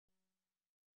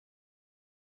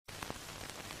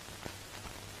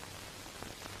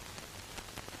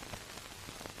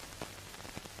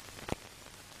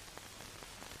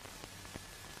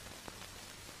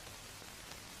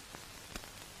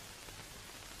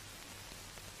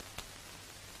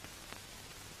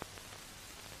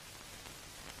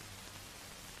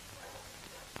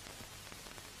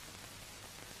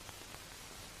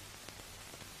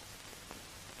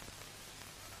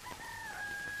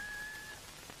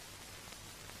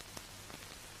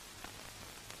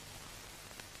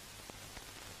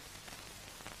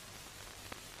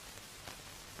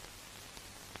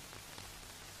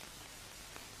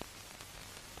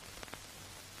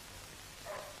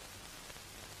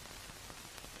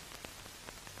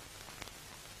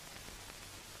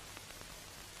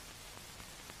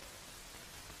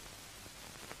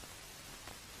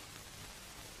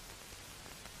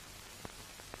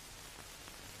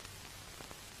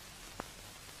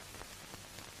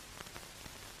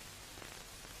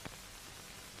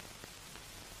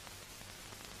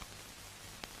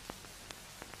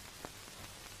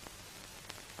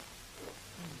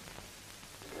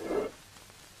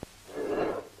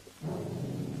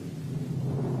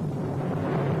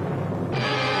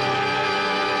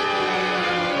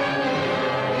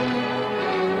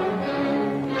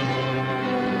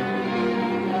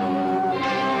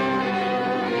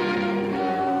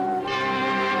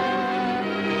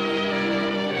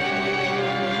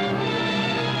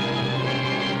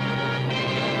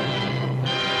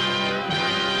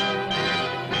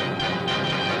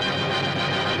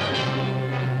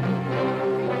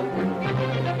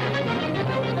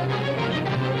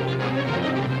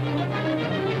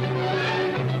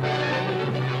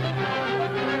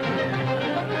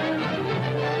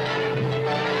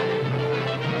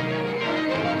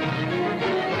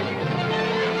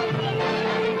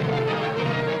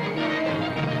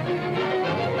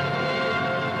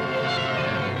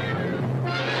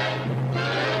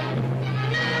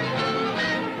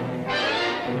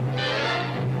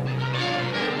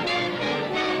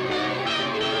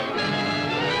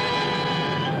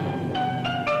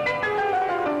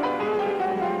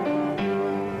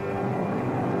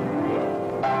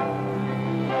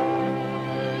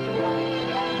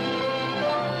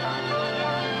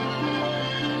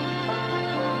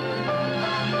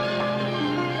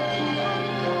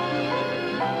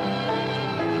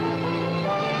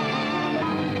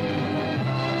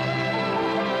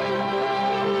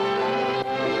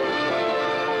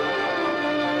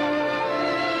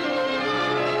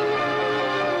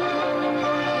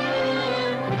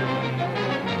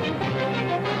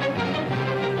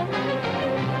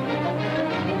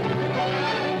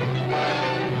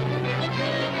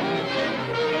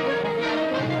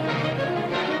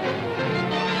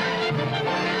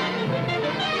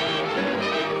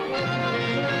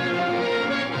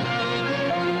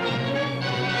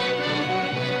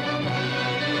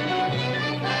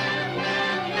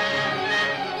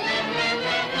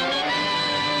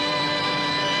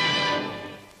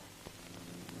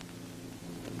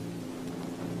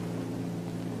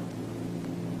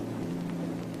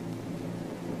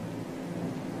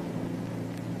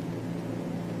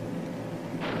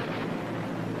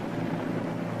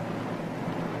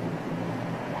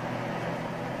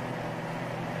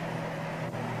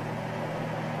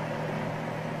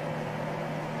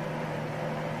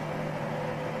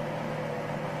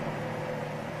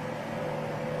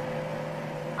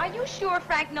Are you sure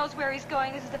Frank knows where he's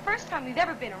going? This is the first time we've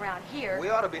ever been around here. We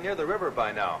ought to be near the river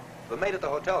by now. The maid at the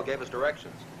hotel gave us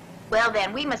directions. Well,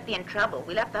 then, we must be in trouble.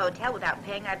 We left the hotel without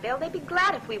paying our bill. They'd be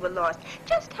glad if we were lost.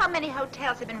 Just how many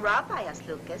hotels have been robbed by us,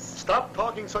 Lucas? Stop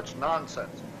talking such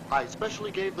nonsense. I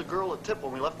especially gave the girl a tip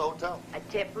when we left the hotel. A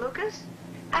tip, Lucas?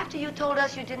 After you told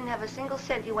us you didn't have a single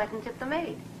cent, you went and tipped the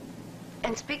maid.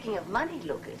 And speaking of money,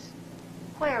 Lucas,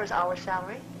 where is our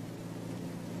salary?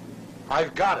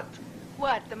 I've got it.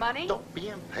 What, the money? Don't be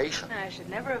impatient. I should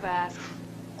never have asked.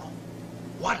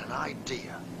 What an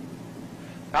idea.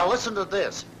 Now listen to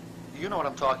this. You know what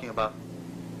I'm talking about?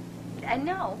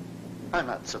 No. I'm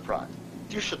not surprised.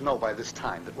 You should know by this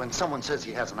time that when someone says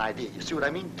he has an idea, you see what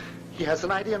I mean? He has an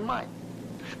idea in mind.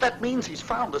 That means he's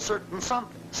found a certain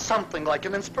something. Something like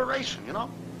an inspiration, you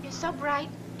know? You're so bright.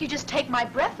 You just take my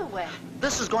breath away.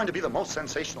 This is going to be the most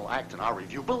sensational act in our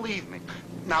review, believe me.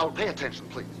 Now, pay attention,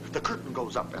 please. The curtain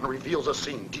goes up and reveals a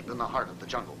scene deep in the heart of the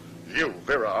jungle. You,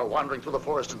 Vera, are wandering through the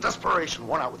forest in desperation,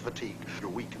 worn out with fatigue.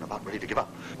 You're weak and about ready to give up.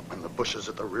 When the bushes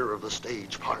at the rear of the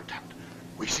stage part, and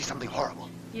we see something horrible.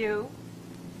 You?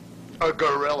 A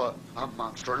gorilla. A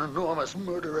monster, an enormous,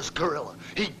 murderous gorilla.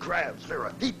 He grabs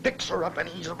Vera. He picks her up and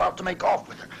he's about to make off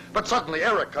with her. But suddenly,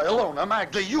 Erica, Ilona,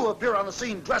 Magda, you appear on the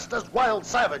scene dressed as wild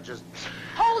savages.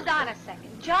 Hold on a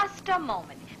second. Just a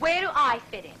moment. Where do I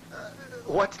fit in?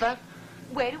 What's that?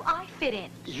 Where do I fit in?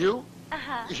 You?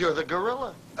 Uh-huh. You're the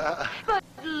gorilla. But,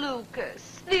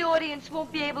 Lucas, the audience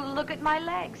won't be able to look at my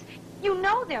legs. You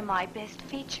know they're my best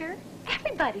feature.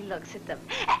 Everybody looks at them.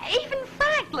 Even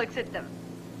Frank looks at them.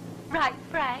 Right,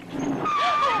 Frank?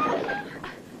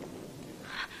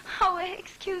 Oh,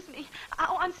 excuse me.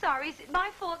 Oh, I'm sorry. Is it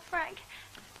my fault, Frank?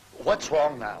 What's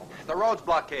wrong now? The road's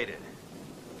blockaded.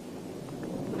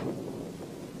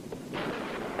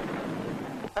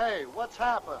 Hey, what's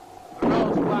happened? The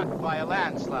road's blocked by a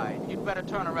landslide. You'd better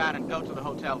turn around and go to the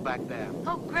hotel back there.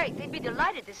 Oh, great. They'd be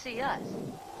delighted to see us.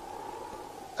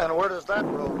 And where does that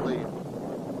road lead?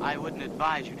 I wouldn't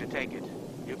advise you to take it.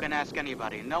 You can ask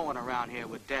anybody. No one around here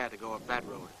would dare to go up that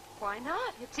road. Why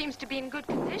not? It seems to be in good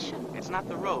condition. It's not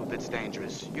the road that's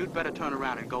dangerous. You'd better turn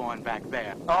around and go on back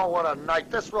there. Oh, what a night.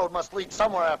 This road must lead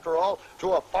somewhere after all.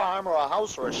 To a farm or a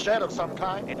house or a shed of some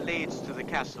kind. It leads to the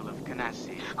castle of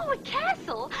Canassi. Oh, a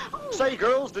castle? Oh. Say,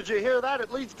 girls, did you hear that?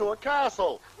 It leads to a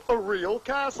castle. A real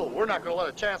castle. We're not going to let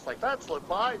a chance like that slip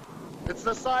by. It's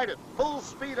decided. Full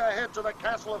speed ahead to the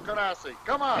castle of Canassi.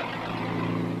 Come on.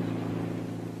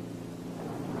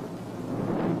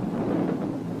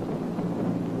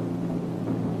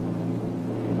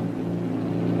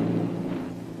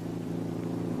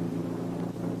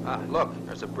 Ah, look,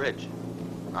 there's a bridge.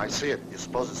 I see it. You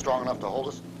suppose it's strong enough to hold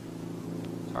us?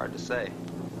 It's hard to say.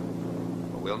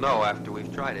 But we'll know after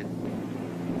we've tried it.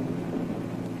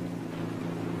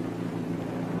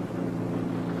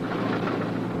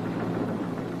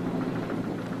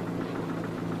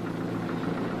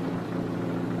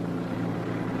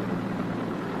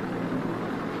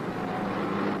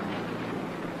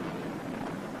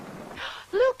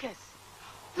 Lucas,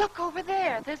 look over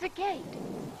there. There's a gate.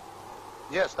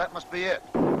 Yes, that must be it.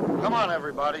 Come on,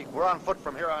 everybody. We're on foot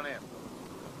from here on in.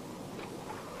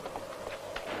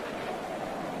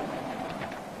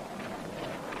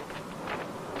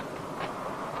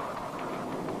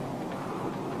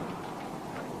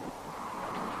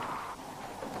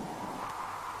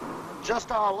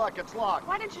 Just our luck, it's locked.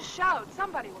 Why didn't you shout?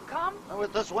 Somebody will come. And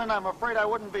with this wind, I'm afraid I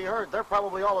wouldn't be heard. They're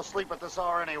probably all asleep at this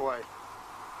hour anyway.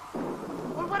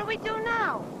 Well, what do we do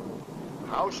now?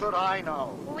 How should I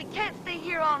know? Well, we can't stay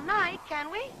here all night, can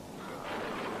we?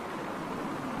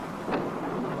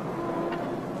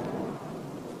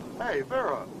 Hey,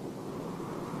 Vera.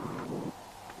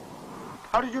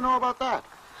 How did you know about that?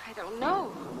 I don't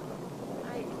know.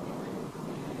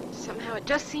 Somehow it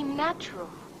just seemed natural.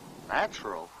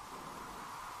 Natural?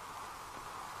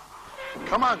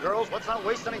 Come on, girls. Let's not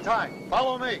waste any time.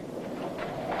 Follow me.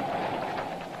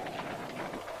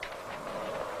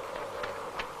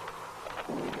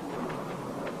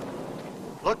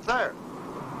 Look there.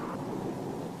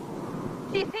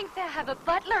 Do you think they'll have a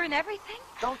butler and everything?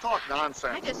 Don't talk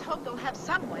nonsense. I just hope they'll have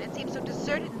someone. It seems so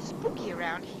deserted and spooky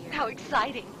around here. How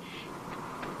exciting.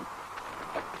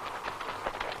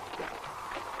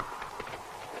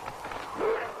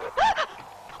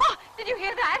 Oh, did you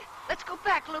hear that? Let's go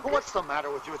back, Lucas. Well, what's the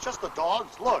matter with you? It's just the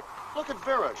dogs. Look at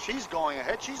Vera. She's going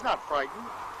ahead. She's not frightened.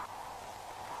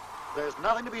 There's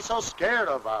nothing to be so scared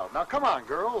about. Now, come on,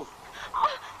 girls.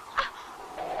 Oh.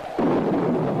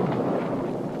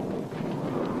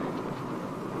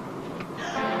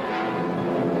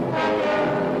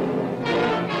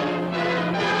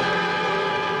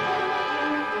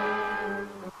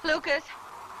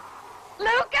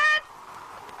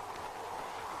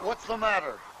 the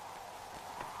matter?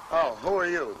 Oh, who are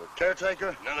you, the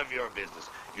caretaker? None of your business.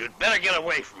 You'd better get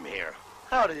away from here.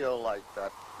 How do you like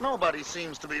that? Nobody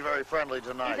seems to be very friendly Is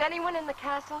tonight. anyone in the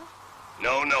castle?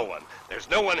 No, no one. There's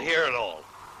no one here at all.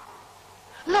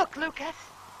 Look, Lucas.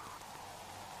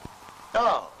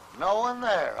 Oh, no one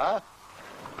there, huh?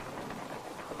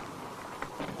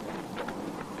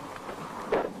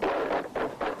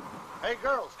 Hey,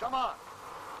 girls, come on.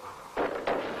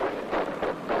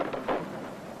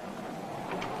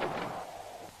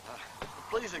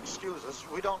 Please excuse us.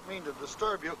 We don't mean to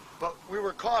disturb you, but we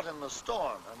were caught in the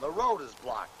storm, and the road is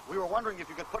blocked. We were wondering if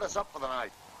you could put us up for the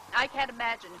night. I can't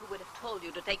imagine who would have told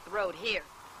you to take the road here.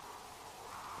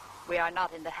 We are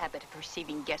not in the habit of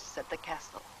receiving guests at the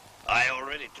castle. I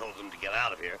already told them to get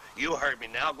out of here. You heard me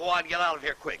now. Go on, get out of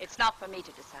here quick. It's not for me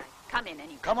to decide. Come in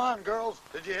anyway. Come on, girls.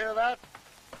 Did you hear that?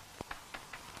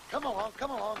 Come along,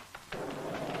 come along.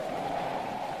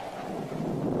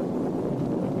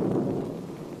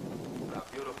 A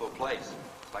beautiful place.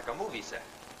 It's like a movie set.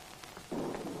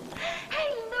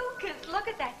 Hey, Lucas, look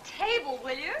at that table,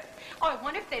 will you? Oh, I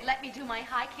wonder if they'd let me do my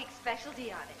high kick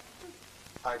specialty on it.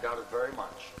 I doubt it very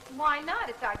much. Why not?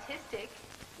 It's artistic.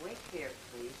 Wait here,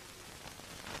 please.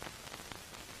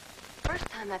 First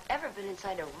time I've ever been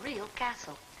inside a real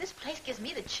castle. This place gives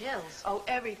me the chills. Oh,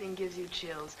 everything gives you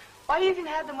chills. Why, you even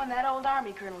had them when that old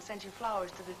army colonel sent you flowers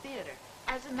to the theater.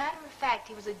 As a matter of fact,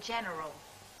 he was a general.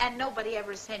 And nobody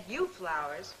ever sent you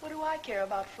flowers. What do I care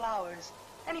about flowers?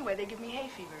 Anyway, they give me hay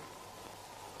fever.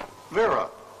 Vera,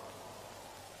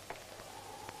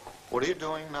 what are you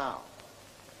doing now?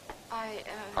 I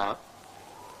Huh?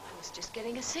 was just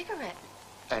getting a cigarette.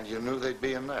 And you knew they'd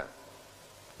be in there?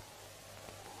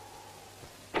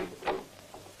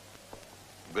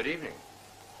 Good evening.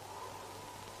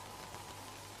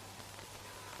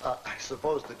 I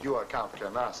suppose that you are Count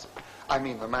Carnassi. I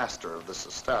mean, the master of this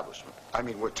establishment. I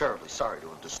mean, we're terribly sorry to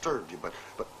have disturbed you, but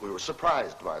we were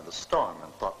surprised by the storm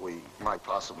and thought we might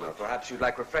possibly... Well, perhaps you'd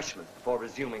like refreshment before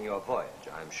resuming your voyage.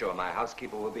 I'm sure my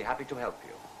housekeeper will be happy to help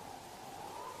you.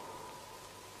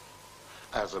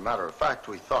 As a matter of fact,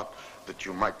 we thought that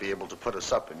you might be able to put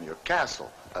us up in your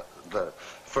castle. The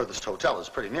furthest hotel is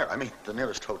pretty near. I mean, the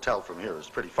nearest hotel from here is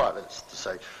pretty far. That's to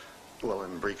say, well,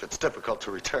 in brief, it's difficult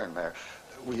to return there.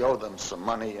 We owe them some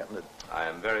money and it... I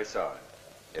am very sorry.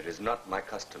 It is not my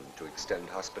custom to extend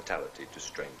hospitality to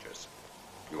strangers.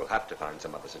 You will have to find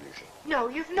some other solution. No,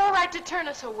 you've no right to turn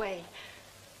us away.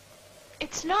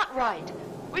 It's not right.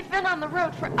 We've been on the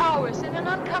road for hours in an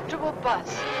uncomfortable bus.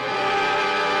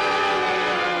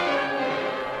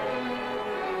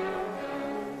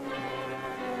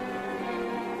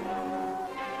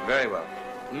 Very well.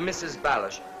 Mrs.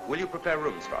 Balish, will you prepare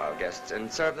rooms for our guests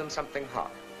and serve them something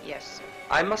hot? Yes, sir.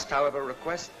 I must, however,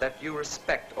 request that you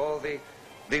respect all the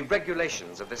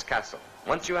regulations of this castle.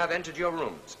 Once you have entered your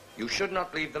rooms, you should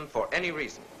not leave them for any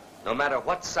reason, no matter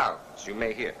what sounds you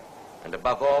may hear. And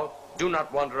above all, do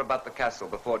not wander about the castle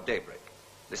before daybreak.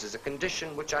 This is a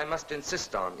condition which I must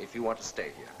insist on if you want to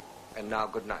stay here. And now,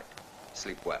 good night.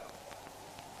 Sleep well.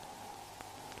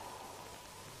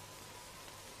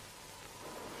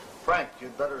 Frank,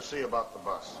 you'd better see about the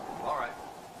bus. All right.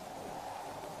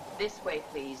 This way,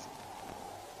 please.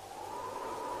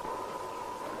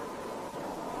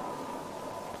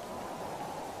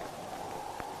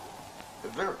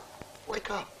 Vera, wake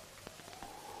up.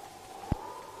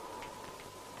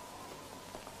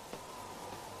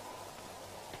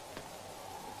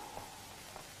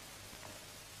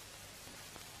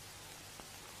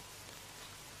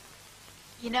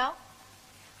 You know,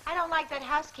 I don't like that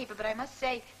housekeeper, but I must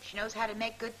say she knows how to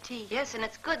make good tea. Yes, and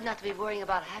it's good not to be worrying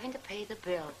about having to pay the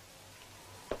bill.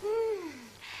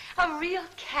 A real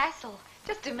castle.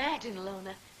 Just imagine,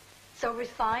 Luna. So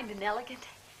refined and elegant.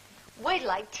 Wait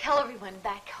till I tell everyone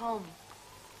back home.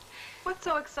 What's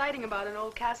so exciting about an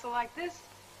old castle like this?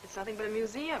 It's nothing but a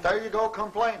museum. There you go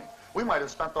complaining. We might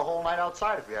have spent the whole night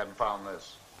outside if we hadn't found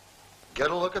this.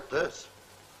 Get a look at this.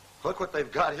 Look what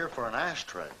they've got here for an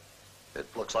ashtray. It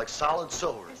looks like solid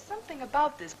silver. There's something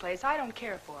about this place I don't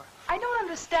care for. I don't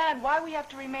understand why we have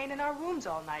to remain in our rooms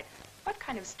all night. What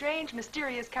kind of strange,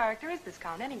 mysterious character is this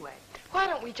Count anyway? Why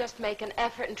don't we just make an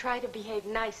effort and try to behave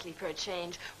nicely for a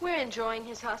change? We're enjoying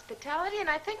his hospitality, and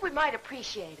I think we might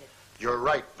appreciate it. You're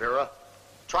right, Vera.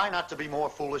 Try not to be more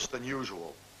foolish than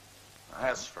usual.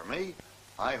 As for me,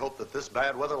 I hope that this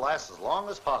bad weather lasts as long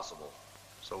as possible,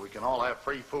 so we can all have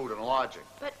free food and lodging.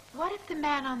 But what if the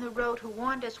man on the road who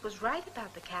warned us was right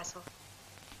about the castle?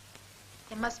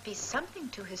 There must be something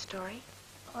to his story.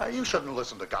 You shouldn't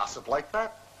listen to gossip like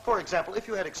that. For example, if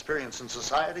you had experience in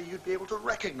society, you'd be able to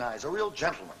recognize a real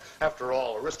gentleman. After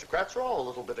all, aristocrats are all a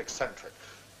little bit eccentric.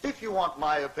 If you want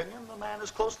my opinion, the man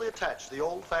is closely attached to the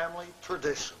old family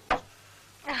tradition.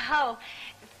 Oh,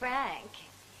 Frank.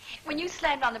 When you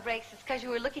slammed on the brakes, it's because you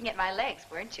were looking at my legs,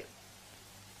 weren't you?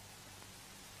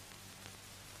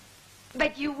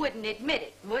 But you wouldn't admit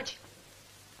it, would you?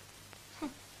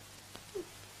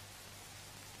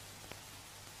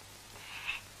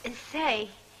 Say,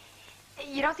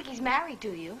 you don't think he's married,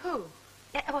 do you? Who?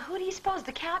 Well, who do you suppose?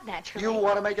 The Count, naturally. You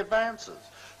want to make advances.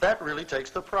 That really takes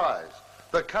the prize.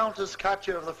 The Countess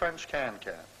Katya of the French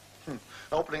Can-Can.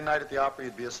 Opening night at the opera,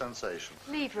 you'd be a sensation.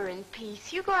 Leave her in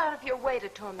peace. You go out of your way to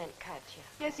torment Katya.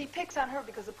 Yes, he picks on her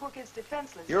because the poor kid's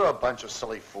defenseless. You're a bunch of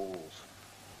silly fools.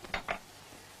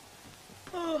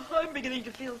 Oh, I'm beginning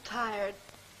to feel tired.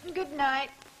 Good night.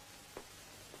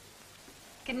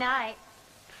 Good night.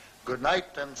 Good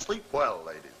night and sleep well,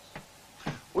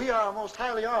 ladies. We are most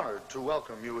highly honored to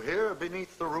welcome you here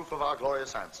beneath the roof of our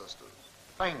glorious ancestors.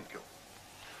 Thank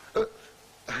you.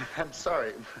 I'm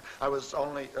sorry. I was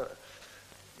only...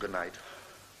 good night.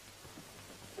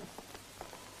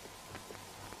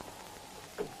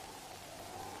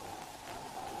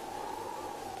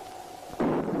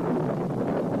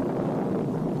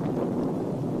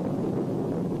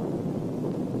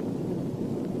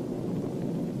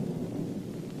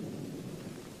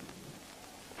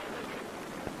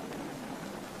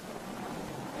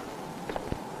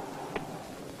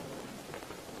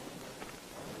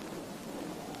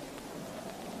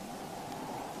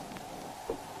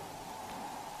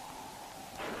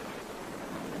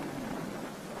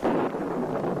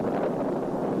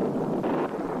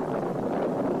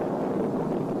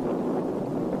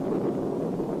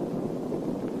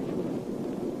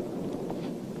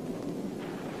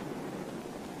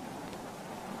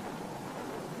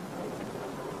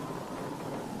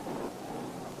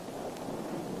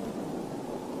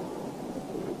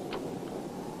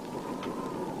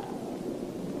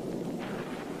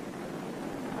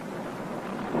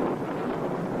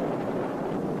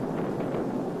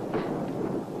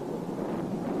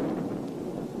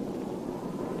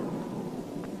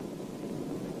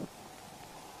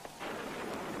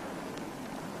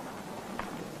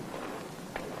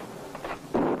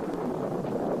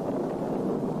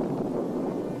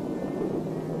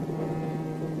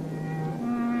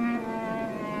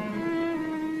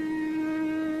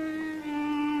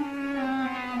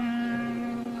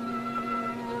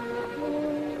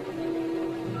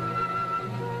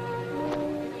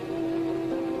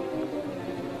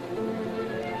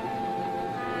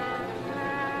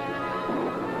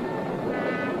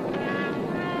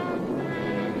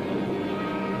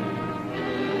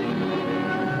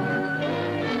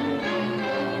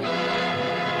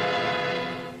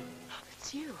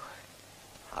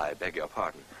 I beg your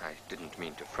pardon. I didn't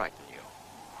mean to frighten you.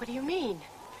 What do you mean?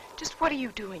 Just what are you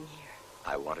doing here?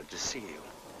 I wanted to see you.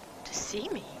 To see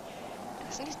me?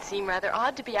 Doesn't it seem rather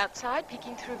odd to be outside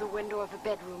peeking through the window of a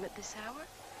bedroom at this hour?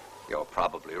 You're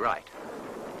probably right.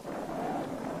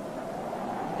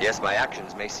 Yes, my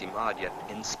actions may seem odd, yet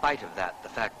in spite of that, the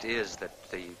fact is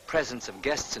that the presence of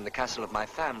guests in the castle of my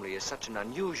family is such an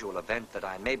unusual event that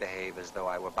I may behave as though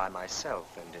I were by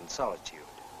myself and in solitude.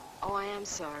 Oh, I am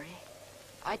sorry.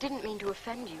 I didn't mean to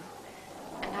offend you,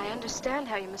 and I understand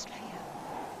how you must feel.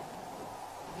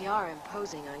 We are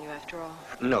imposing on you, after all.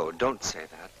 No, don't say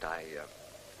that.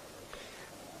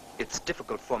 It's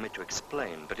difficult for me to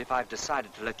explain, but if I've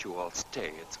decided to let you all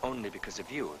stay, it's only because of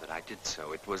you that I did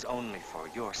so. It was only for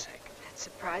your sake. That's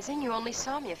surprising. You only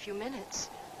saw me a few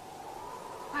minutes.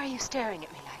 Why are you staring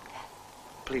at me like that?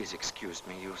 Please excuse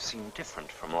me. You seem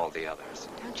different from all the others.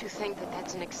 Don't you think that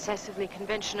that's an excessively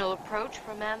conventional approach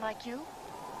for a man like you?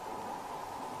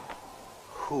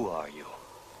 Who are you?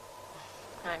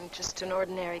 I'm just an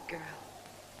ordinary girl.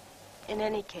 In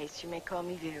any case, you may call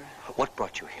me Vera. What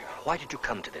brought you here? Why did you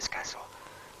come to this castle?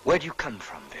 Where do you come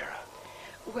from, Vera?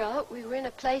 Well, we were in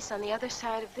a place on the other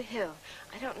side of the hill.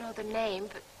 I don't know the name,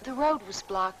 but the road was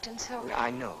blocked, and so...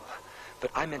 I know, but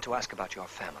I meant to ask about your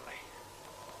family.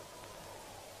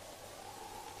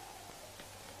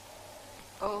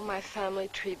 Oh, my family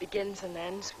tree begins and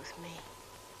ends with me.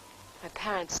 My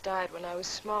parents died when I was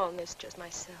small, and there's just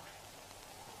myself.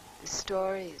 The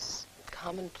story is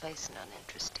commonplace and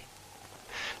uninteresting.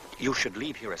 You should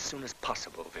leave here as soon as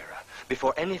possible, Vera,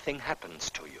 before anything happens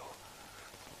to you.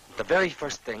 The very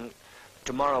first thing,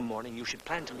 tomorrow morning, you should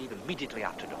plan to leave immediately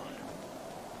after dawn.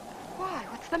 Why?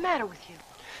 What's the matter with you?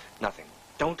 Nothing.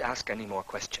 Don't ask any more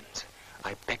questions.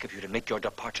 I beg of you to make your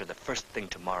departure the first thing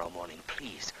tomorrow morning,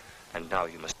 please. And now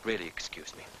you must really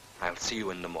excuse me. I'll see you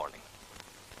in the morning.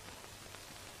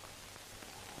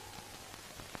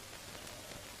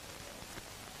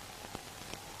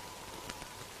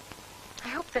 I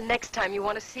hope The next time you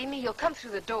want to see me, you'll come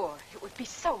through the door. It would be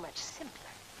so much simpler.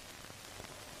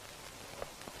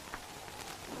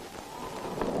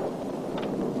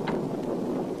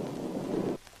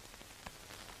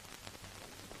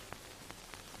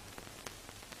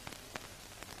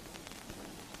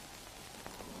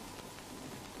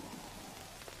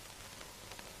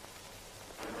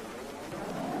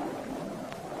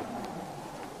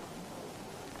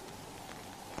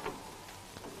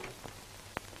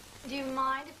 Do you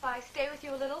mind if I stay with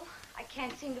you a little? I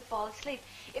can't seem to fall asleep.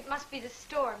 It must be the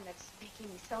storm that's making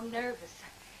me so nervous.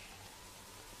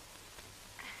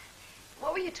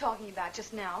 What were you talking about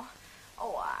just now?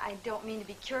 Oh, I don't mean to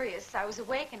be curious. I was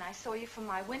awake and I saw you from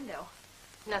my window.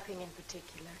 Nothing in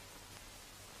particular.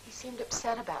 He seemed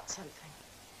upset about something.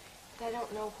 But I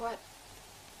don't know what.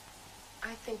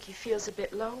 I think he feels a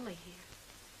bit lonely here.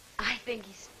 I think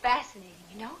he's fascinating,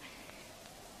 you know?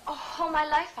 Oh, all my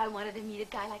life I wanted to meet a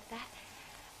guy like that.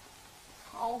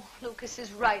 Oh, Lucas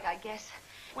is right, I guess.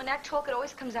 When I talk, it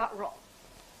always comes out wrong.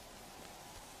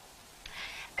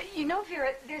 You know,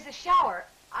 Vera, there's a shower.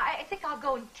 I think I'll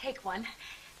go and take one.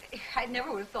 I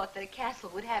never would have thought that a castle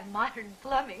would have modern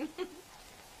plumbing.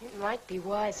 It might be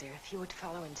wiser if you would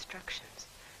follow instructions.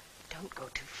 Don't go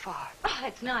too far. Oh,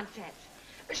 that's nonsense.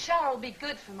 A shower will be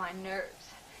good for my nerves.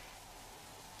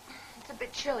 It's a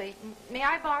bit chilly. May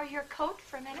I borrow your coat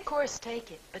for a minute? Of course,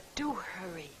 take it, but do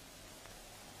hurry.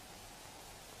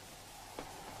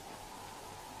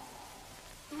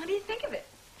 What do you think of it?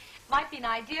 Might be an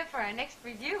idea for our next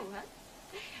review,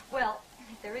 huh? Well,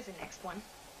 if there is a next one.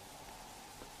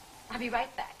 I'll be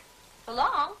right back. So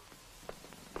long.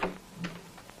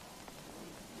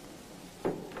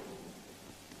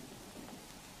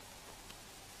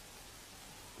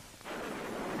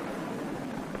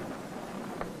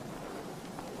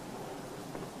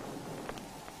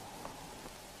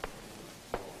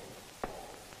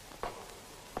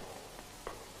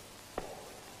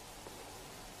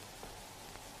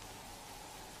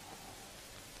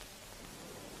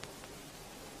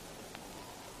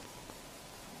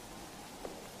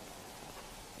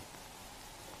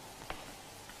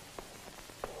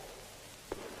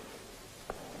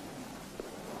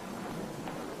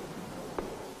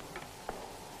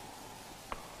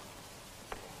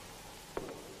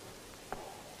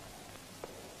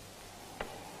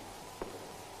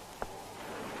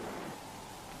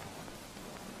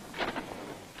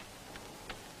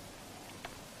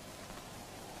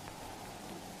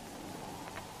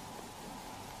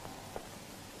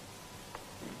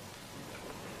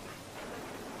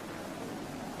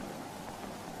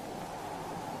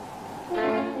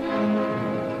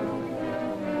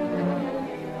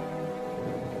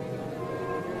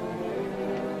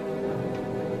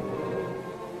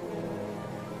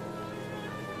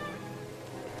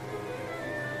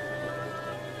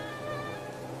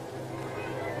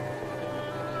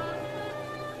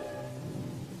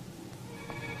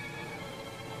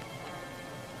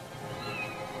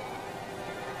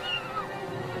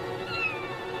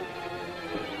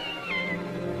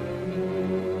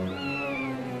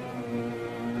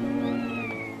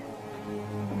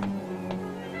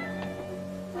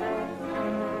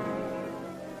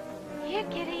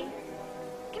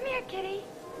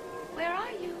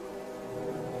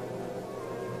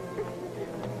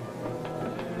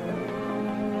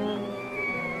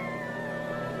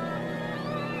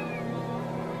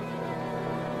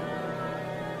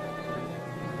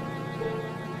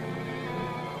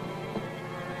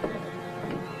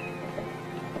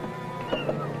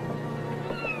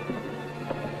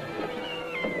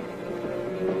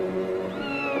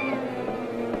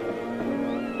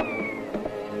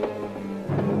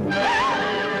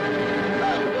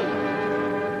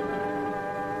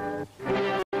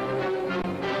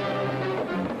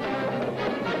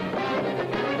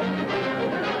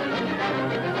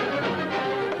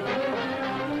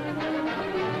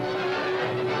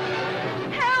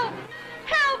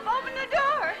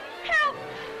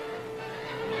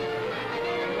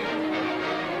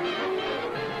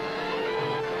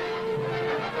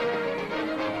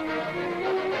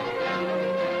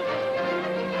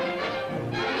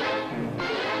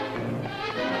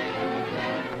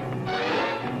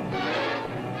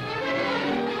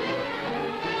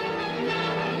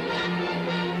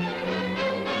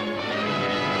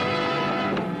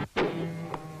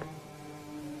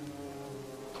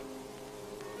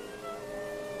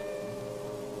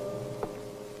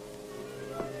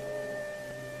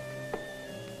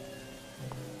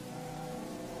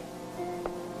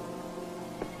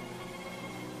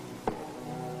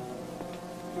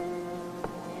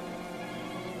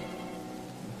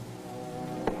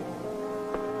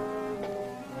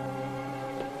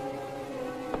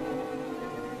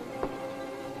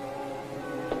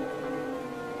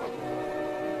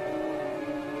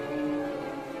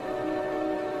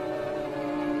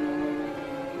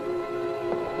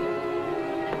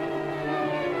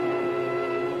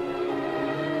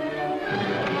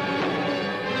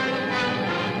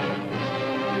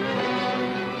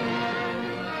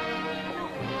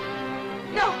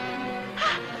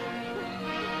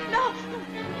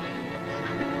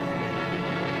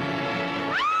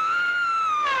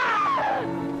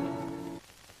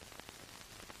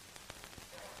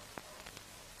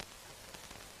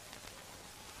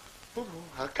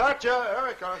 Katya,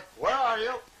 Erica, where are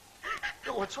you?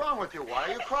 What's wrong with you? Why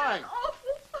are you crying?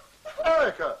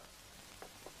 Erica!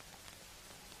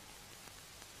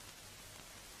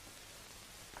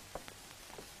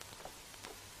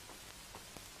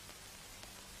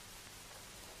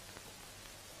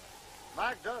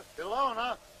 Magda,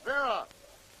 Ilona, Vera.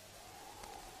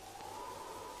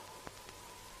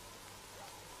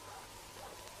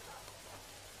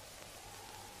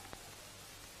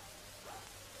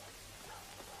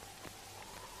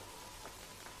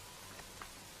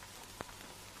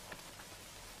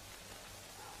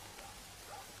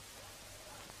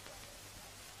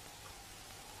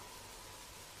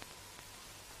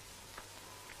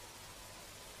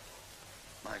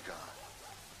 My God.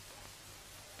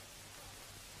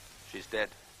 She's dead.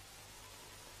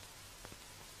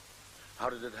 How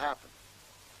did it happen?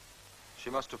 She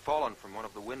must have fallen from one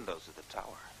of the windows of the tower.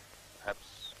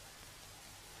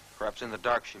 Perhaps in the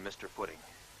dark she missed her footing.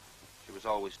 She was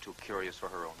always too curious for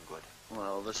her own good.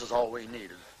 Well, this is all we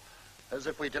needed. As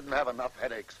if we didn't have enough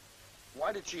headaches.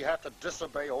 Why did she have to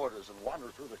disobey orders and wander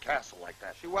through the castle like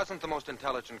that? She wasn't the most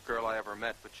intelligent girl I ever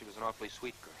met, but she was an awfully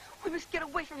sweet girl. We must get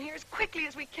away from here as quickly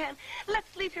as we can.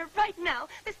 Let's leave here right now.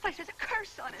 This place has a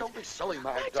curse on it. Don't be silly,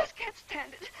 Magda. I just can't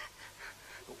stand it.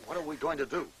 What are we going to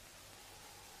do?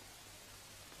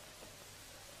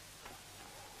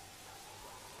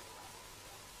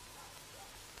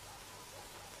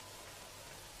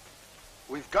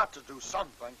 We've got to do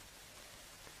something.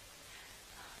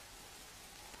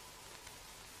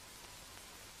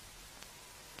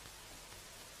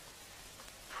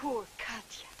 Poor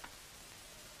Katya.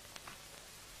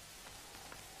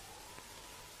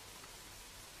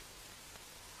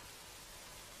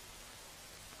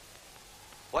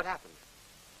 What happened?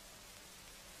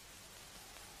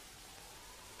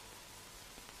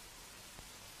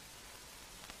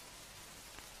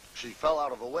 She fell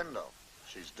out of a window.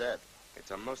 She's dead.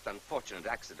 It's a most unfortunate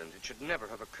accident. It should never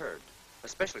have occurred,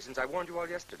 especially since I warned you all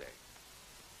yesterday.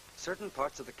 Certain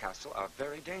parts of the castle are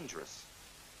very dangerous.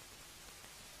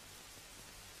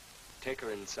 Take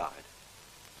her inside.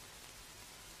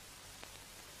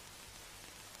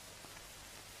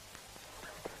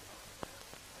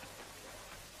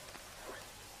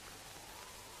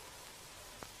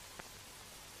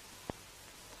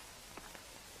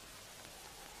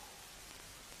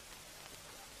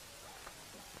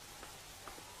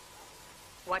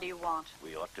 What do you want?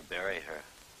 We ought to bury her.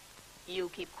 You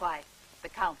keep quiet. The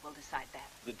Count will decide that.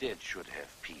 The dead should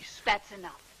have peace. That's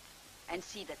enough. And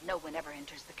see that no one ever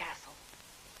enters the castle.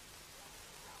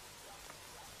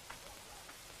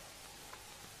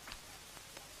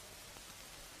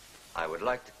 I would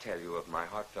like to tell you of my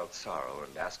heartfelt sorrow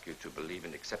and ask you to believe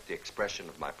and accept the expression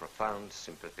of my profound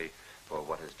sympathy for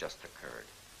what has just occurred.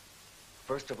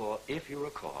 First of all, if you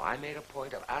recall, I made a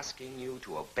point of asking you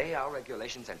to obey our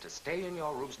regulations and to stay in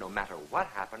your rooms no matter what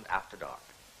happened after dark.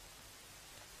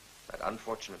 That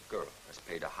unfortunate girl has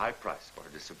paid a high price for her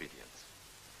disobedience.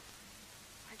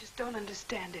 I just don't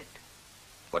understand it.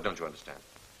 What don't you understand?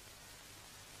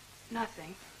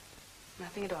 Nothing.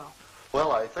 Nothing at all.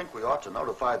 Well, I think we ought to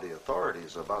notify the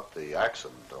authorities about the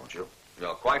accident, don't you?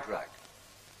 You're quite right.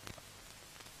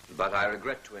 But I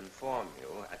regret to inform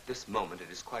you, at this moment it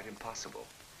is quite impossible.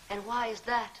 And why is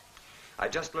that? I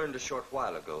just learned a short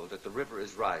while ago that the river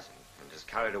is rising and has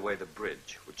carried away the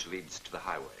bridge which leads to the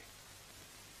highway.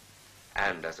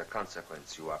 And as a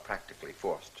consequence, you are practically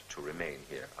forced to remain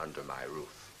here under my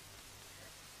roof.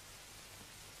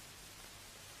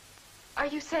 Are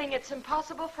you saying it's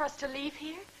impossible for us to leave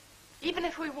here? Even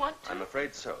if we want to? I'm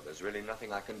afraid so. There's really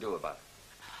nothing I can do about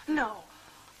it. No.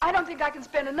 I don't think I can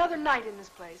spend another night in this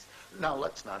place. Now,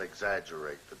 let's not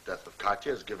exaggerate. The death of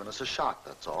Katya has given us a shock,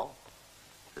 that's all.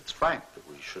 It's Frank that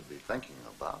we should be thinking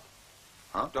about.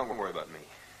 Huh? Don't worry about me.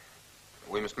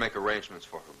 We must make arrangements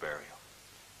for her burial.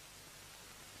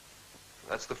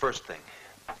 That's the first thing.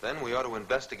 Then we ought to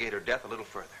investigate her death a little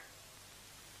further.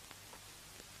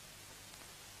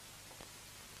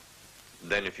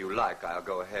 Then, if you like, I'll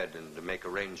go ahead and make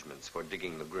arrangements for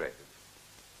digging the grave.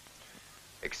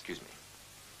 Excuse me.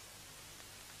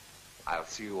 I'll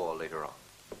see you all later on.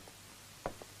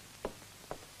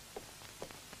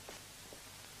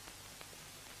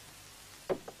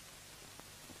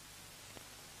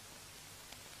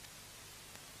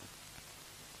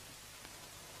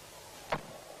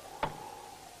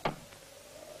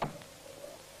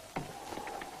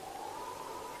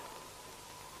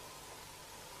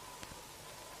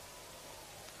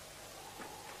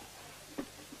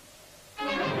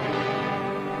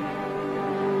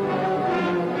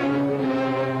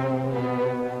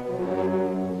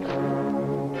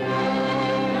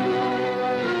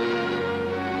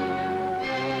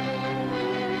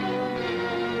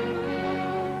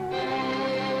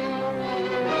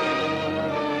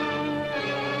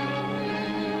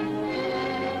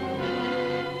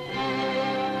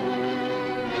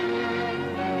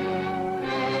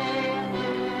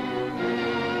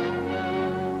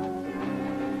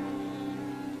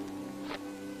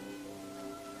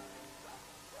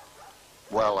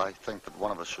 Well, I think that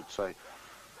one of us should say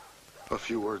a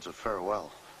few words of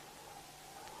farewell.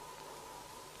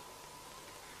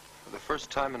 For the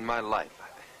first time in my life.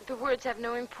 The words have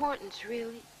no importance,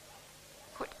 really.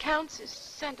 What counts is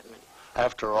sentiment.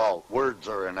 After all, words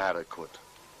are inadequate.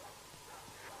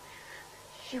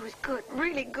 She was good,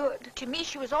 really good. To me,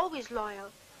 she was always loyal.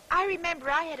 I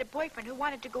remember I had a boyfriend who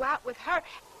wanted to go out with her,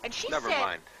 and she Never said...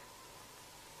 mind.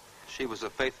 She was a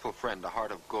faithful friend, a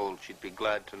heart of gold. She'd be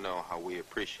glad to know how we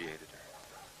appreciated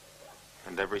her.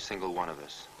 And every single one of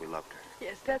us, we loved her.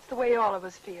 Yes, that's the way all of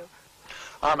us feel.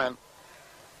 Amen.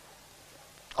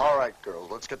 All right,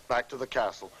 girls, let's get back to the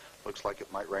castle. Looks like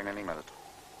it might rain any minute.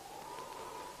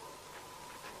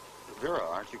 Vera,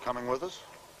 aren't you coming with us?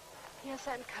 Yes,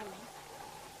 I'm coming.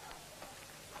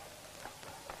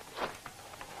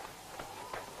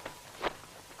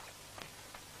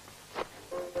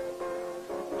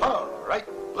 All right,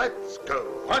 let's go.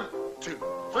 1, 2,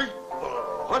 3,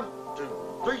 4. 1, 2,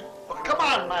 3, 4. Come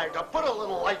on, Magda, put a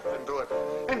little life into it.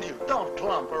 And you don't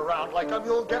clump around like them.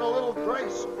 You'll get a little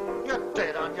grace. You're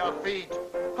dead on your feet.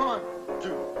 1,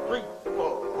 2, 3,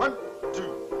 4. 1,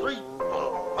 2, 3,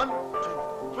 4. 1, 2,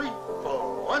 3,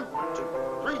 4. 1, 2,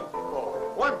 3,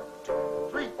 4. 1, 2,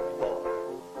 3,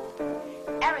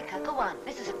 4. Erica, go on.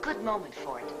 This is a good moment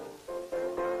for it.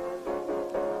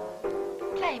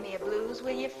 Play me a blues,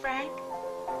 will you, Frank?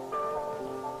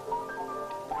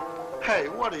 Hey,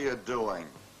 what are you doing?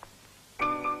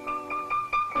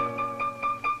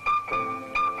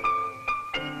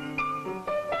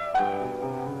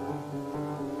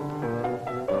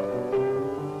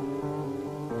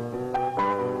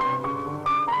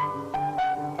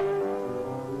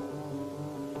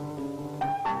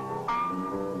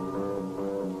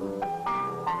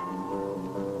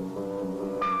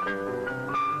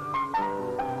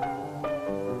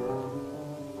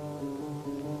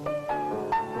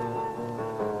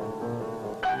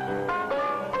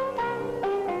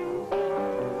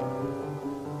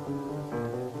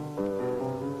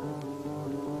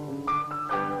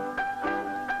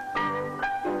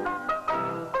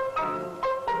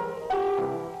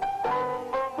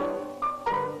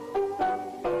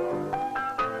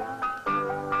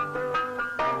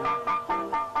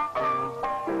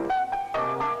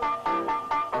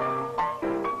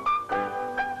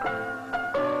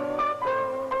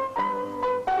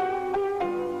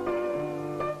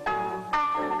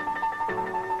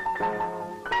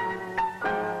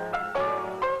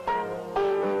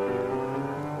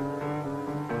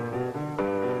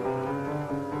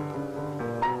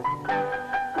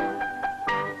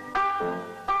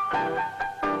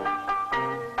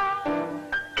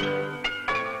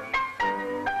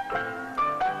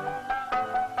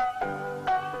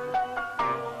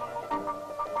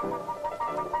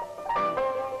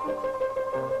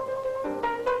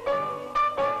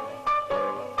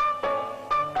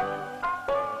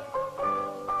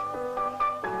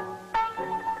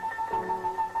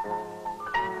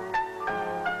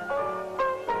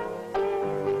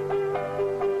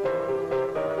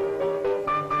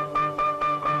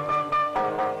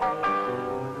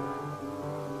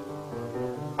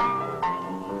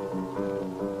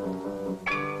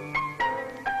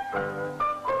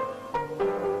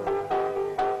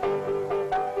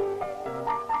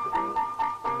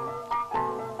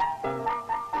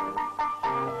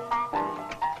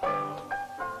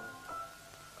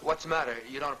 What's the matter?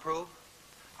 You don't approve?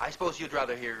 I suppose you'd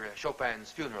rather hear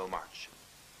Chopin's Funeral March.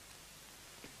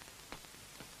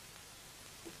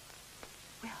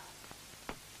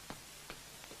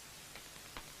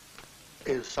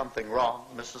 Is something wrong,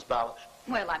 Mrs. Ballish?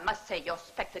 Well, I must say your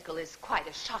spectacle is quite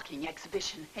a shocking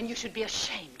exhibition, and you should be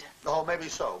ashamed. Oh, maybe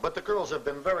so. But the girls have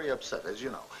been very upset, as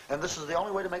you know. And this is the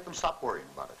only way to make them stop worrying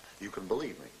about it. You can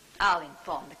believe me. I'll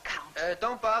inform the Count.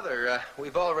 Don't bother.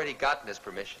 We've already gotten his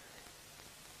permission.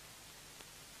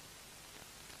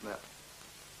 Yeah.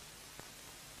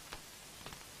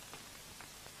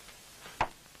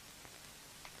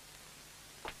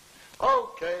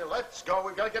 Okay, let's go.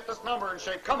 We've got to get this number in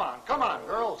shape. Come on,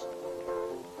 girls.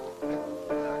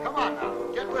 Come on now,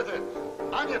 get with it.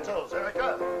 On your toes,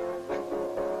 Erica.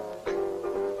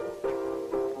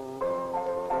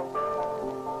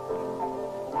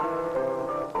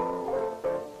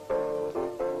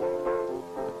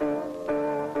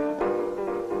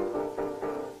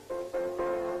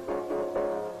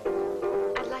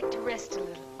 I'd like to rest a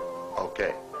little.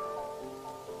 Okay.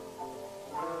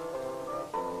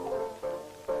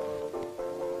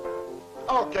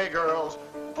 Okay, girls,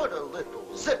 put a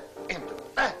little zip into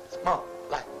it. That's more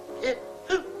like it.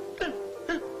 Why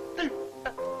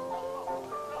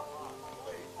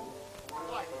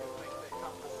do you think they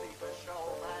come to see the show,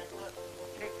 Magnet?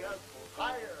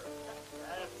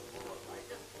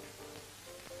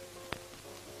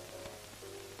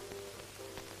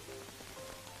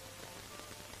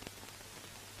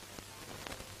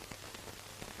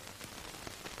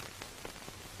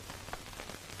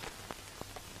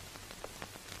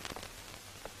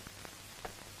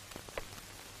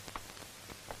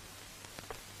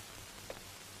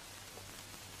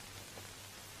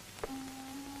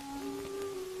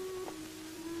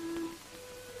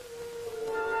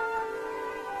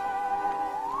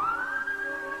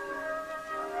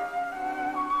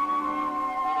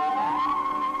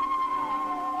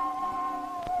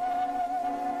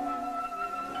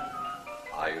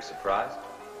 surprised?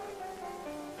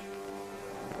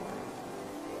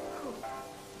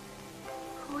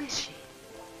 Who is she?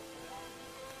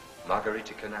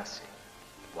 Margarita Canassi,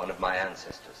 one of my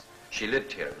ancestors. She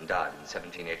lived here and died in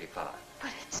 1785.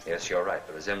 But it's... Yes, you're right.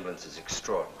 The resemblance is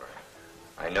extraordinary.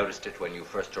 I noticed it when you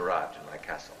first arrived in my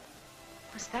castle.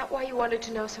 Was that why you wanted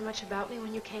to know so much about me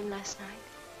when you came last night?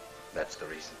 That's the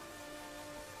reason.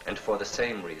 And for the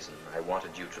same reason, I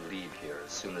wanted you to leave here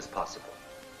as soon as possible.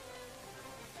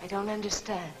 I don't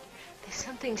understand. There's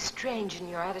something strange in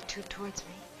your attitude towards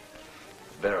me.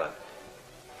 Vera,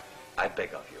 I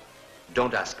beg of you,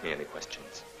 don't ask me any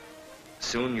questions.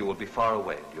 Soon you will be far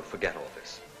away and you'll forget all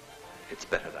this. It's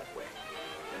better that way.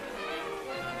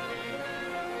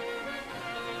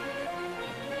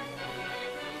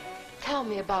 Tell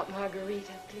me about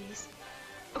Margarita, please.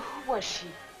 Who was she?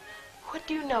 What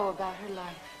do you know about her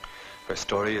life? Her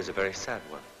story is a very sad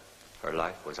one. Her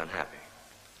life was unhappy,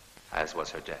 as was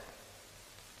her death.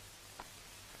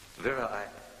 Vera,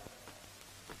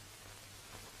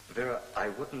 I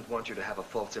wouldn't want you to have a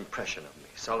false impression of me.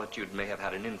 Solitude may have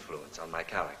had an influence on my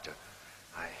character.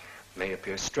 I may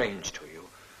appear strange to you,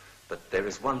 but there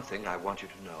is one thing I want you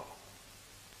to know.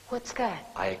 What's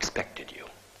that? I expected you.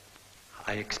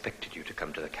 I expected you to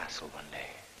come to the castle one day.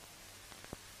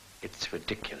 It's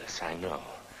ridiculous, I know.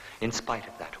 In spite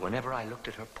of that, whenever I looked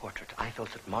at her portrait, I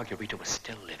felt that Margarita was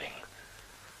still living.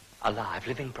 Alive,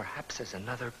 living perhaps as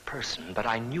another person, but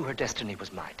I knew her destiny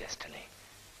was my destiny.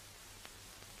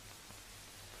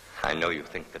 I know you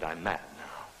think that I'm mad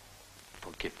now.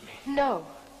 Forgive me. No,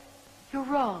 you're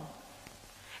wrong.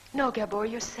 No, Gabor,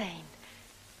 you're sane.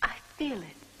 I feel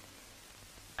it.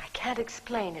 I can't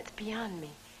explain. It's beyond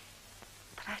me.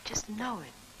 But I just know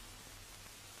it.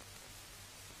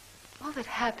 All that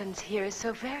happens here is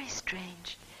so very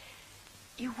strange.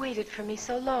 You waited for me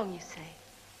so long, you say.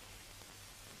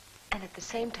 And at the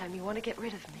same time, you want to get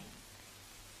rid of me.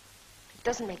 It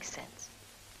doesn't make sense.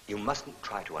 You mustn't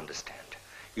try to understand.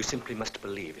 You simply must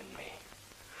believe in me.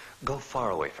 Go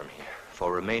far away from here,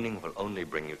 for remaining will only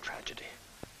bring you tragedy,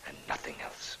 and nothing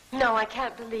else. No, I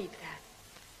can't believe that.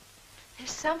 There's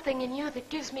something in you that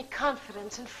gives me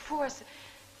confidence and force.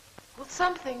 Well,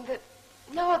 something that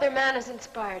no other man has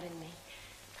inspired in me.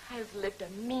 I've lived a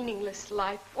meaningless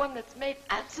life, one that's made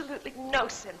absolutely no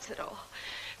sense at all.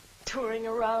 Touring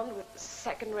around with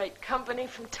second-rate company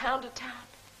from town to town.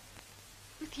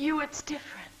 With you, it's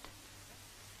different.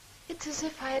 It's as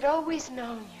if I had always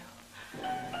known you.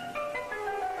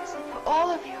 As if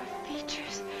all of your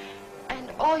features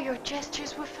and all your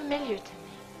gestures were familiar to me.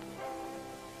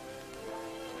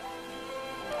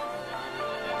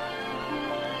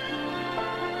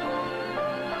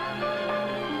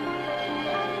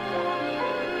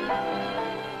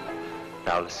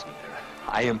 Now listen, Vera.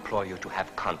 I implore you to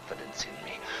have confidence in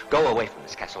me. Go away from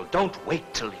this castle. Don't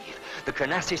wait to leave. The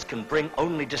Canassis can bring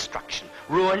only destruction,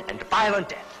 ruin, and violent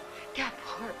death.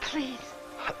 Gabor, please.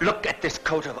 Look at this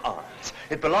coat of arms.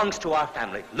 It belongs to our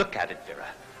family. Look at it, Vera.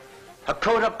 A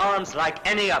coat of arms like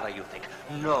any other, you think.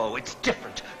 No, it's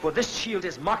different, for this shield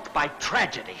is marked by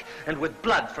tragedy, and with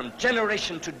blood from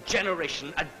generation to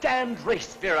generation. A damned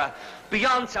race, Vera,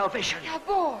 beyond salvation.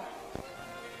 Gabor.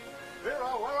 Vera,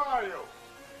 where are you?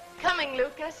 Coming,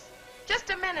 Lucas. Just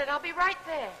a minute, I'll be right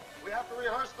there. We have to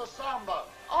rehearse the samba.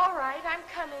 All right, I'm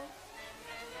coming.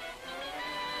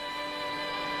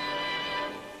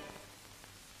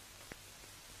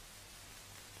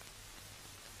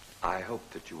 I hope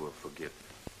that you will forgive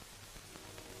me.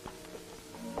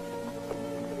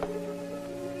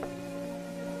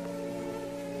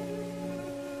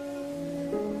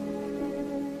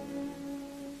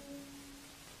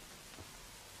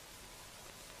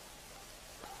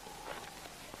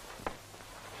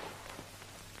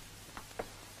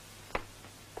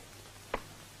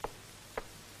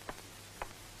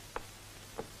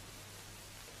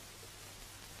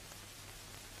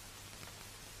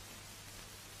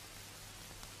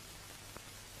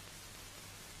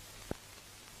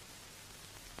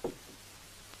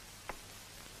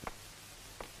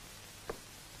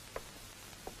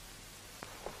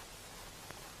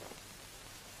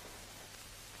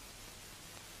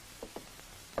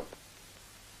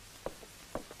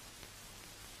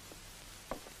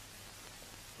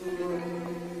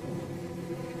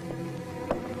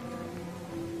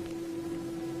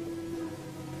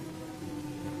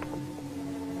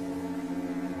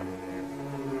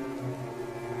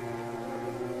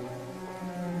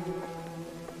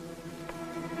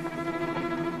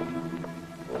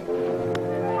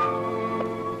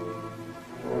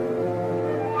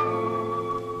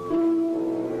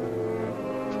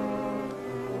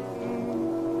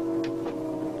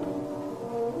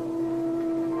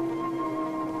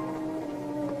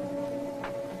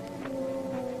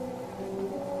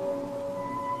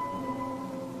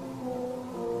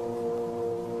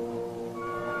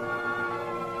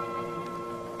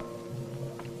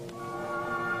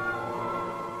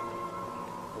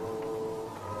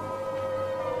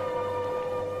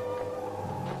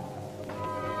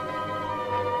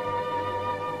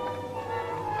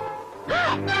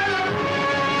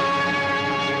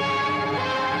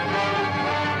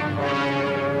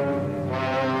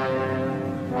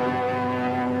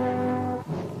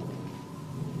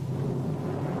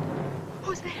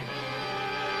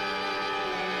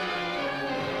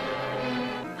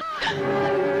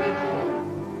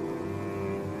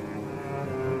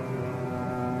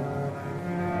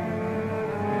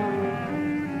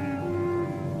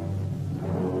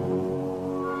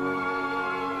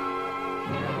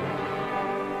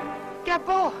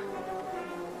 Gabor!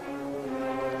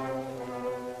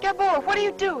 Gabor, what are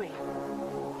you doing?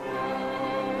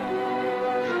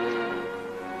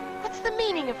 What's the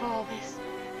meaning of all this?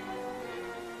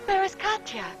 Where is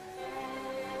Katya?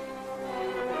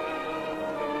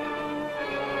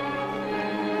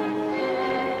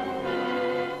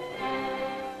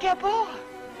 Gabor!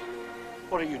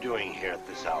 What are you doing here at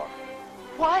this hour?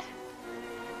 What?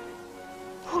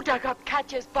 Who dug up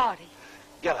Katya's body?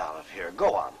 Get out of here.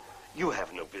 Go on. You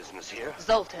have no business here.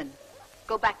 Zoltan,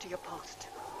 go back to your post.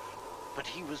 But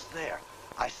he was there.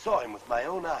 I saw him with my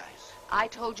own eyes. I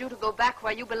told you to go back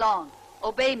where you belong.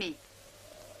 Obey me.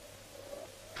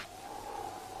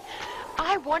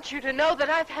 I want you to know that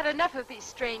I've had enough of these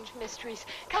strange mysteries.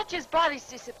 Katya's body's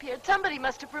disappeared. Somebody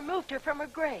must have removed her from her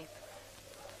grave.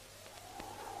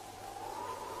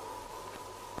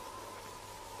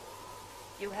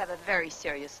 You have a very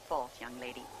serious fault, young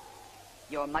lady.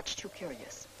 You're much too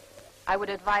curious. I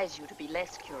would advise you to be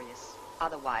less curious.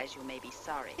 Otherwise, you may be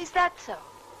sorry. Is that so?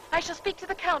 I shall speak to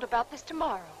the Count about this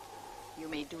tomorrow. You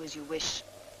may do as you wish.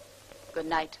 Good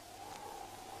night.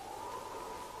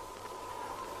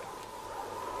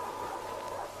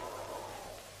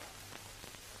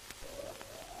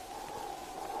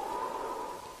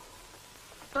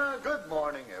 Good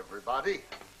morning, everybody.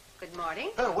 Good morning.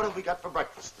 What have we got for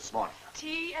breakfast this morning?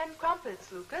 Tea and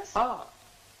crumpets, Lucas. Ah.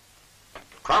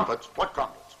 Crumpets? What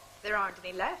crumpets? There aren't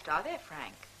any left, are there,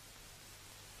 Frank?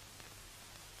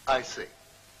 I see.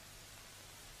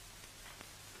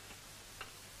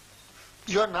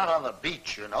 You're not on the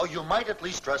beach, you know. You might at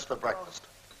least dress for breakfast.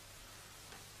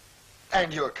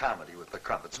 And your comedy with the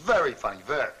crumpets. Very funny,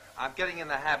 very. I'm getting in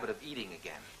the habit of eating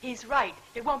again. He's right.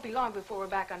 It won't be long before we're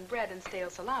back on bread and stale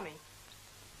salami.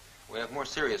 We have more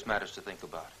serious matters to think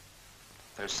about.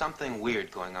 There's something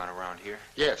weird going on around here.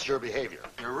 Yes, your behavior.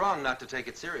 You're wrong not to take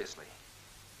it seriously.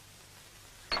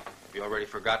 Have you already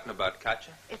forgotten about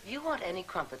Katya? If you want any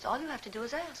crumpets, all you have to do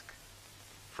is ask.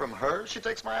 From her, she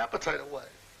takes my appetite away.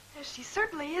 Yes, she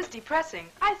certainly is depressing.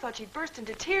 I thought she'd burst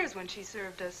into tears when she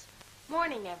served us.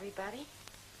 Morning, everybody.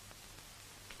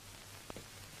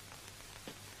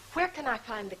 Where can I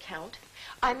find the Count?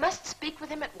 I must speak with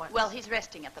him at once. Well, he's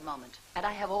resting at the moment, and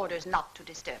I have orders not to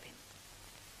disturb him.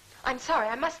 I'm sorry,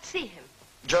 I must see him.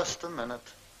 Just a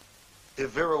minute. If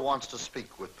Vera wants to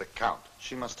speak with the Count,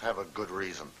 she must have a good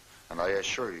reason, and I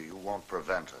assure you, you won't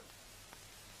prevent her.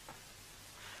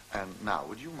 And now,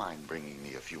 would you mind bringing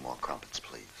me a few more crumpets,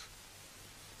 please?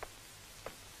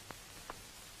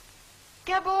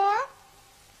 Gabor?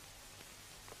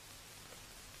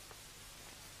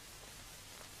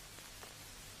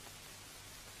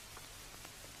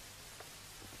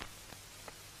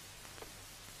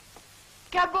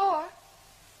 Gabor?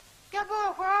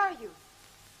 Gabor, where are you?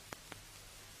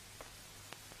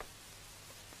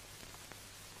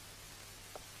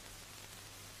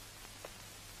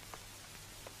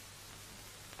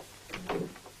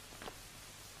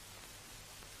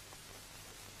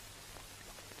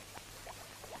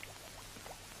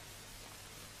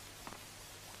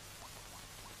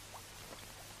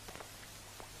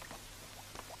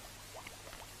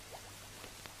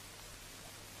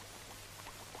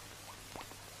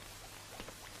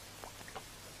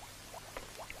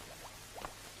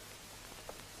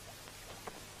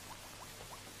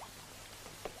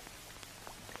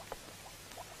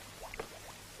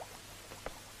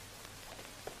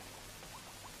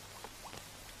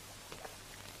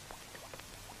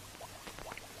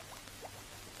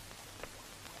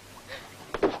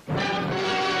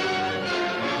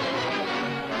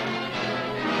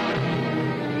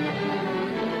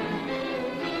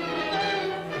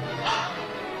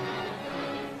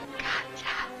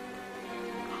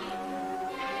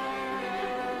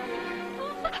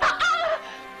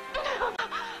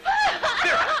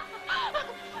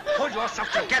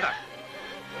 yourself together.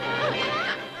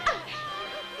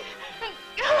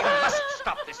 You must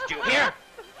stop this, do you hear?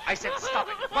 I said stop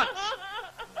it at once.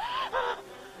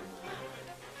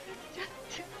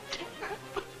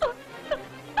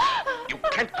 You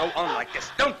can't go on like this.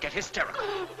 Don't get hysterical.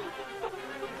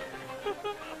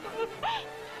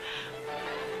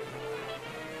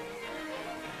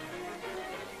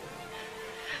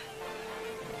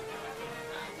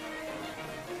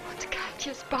 What's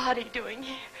Katya's body doing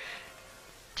here?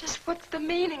 Just what's the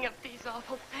meaning of these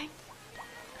awful things?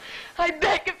 I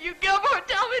beg of you, Gilmore,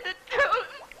 tell me the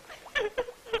truth.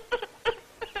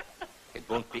 It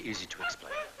won't be easy to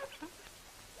explain.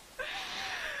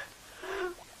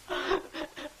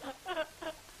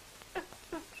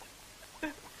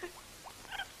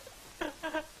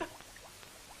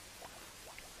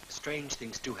 Strange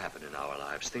things do happen in our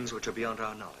lives, things which are beyond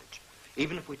our knowledge.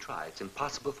 Even if we try, it's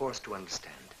impossible for us to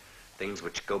understand things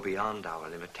which go beyond our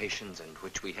limitations and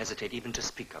which we hesitate even to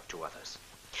speak of to others.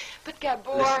 But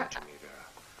Gabor... Listen to me, Vera.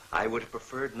 I would have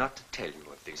preferred not to tell you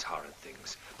of these horrid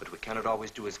things, but we cannot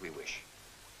always do as we wish.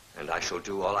 And I shall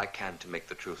do all I can to make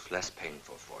the truth less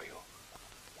painful for you.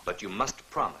 But you must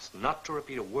promise not to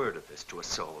repeat a word of this to a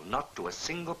soul, not to a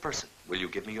single person. Will you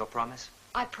give me your promise?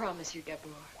 I promise you, Gabor.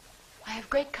 I have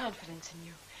great confidence in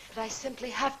you, but I simply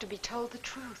have to be told the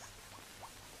truth.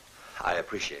 I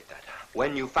appreciate that.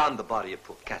 When you found the body of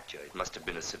poor Katya, it must have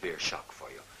been a severe shock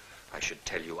for you. I should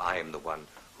tell you I am the one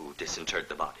who disinterred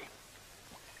the body.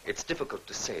 It's difficult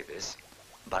to say this,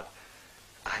 but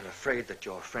I'm afraid that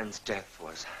your friend's death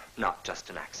was not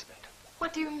just an accident.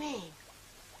 What do you mean?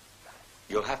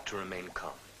 You'll have to remain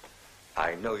calm.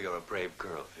 I know you're a brave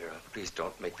girl, Vera. Please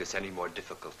don't make this any more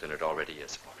difficult than it already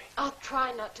is for me. I'll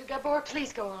try not to. Gabor,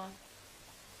 please go on.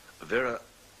 Vera,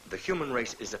 the human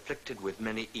race is afflicted with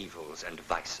many evils and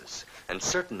vices, and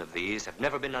certain of these have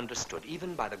never been understood,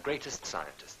 even by the greatest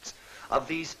scientists. Of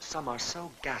these, some are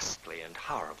so ghastly and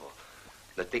horrible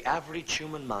that the average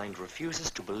human mind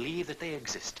refuses to believe that they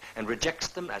exist and rejects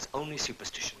them as only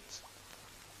superstitions.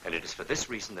 And it is for this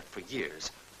reason that for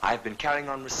years, I've been carrying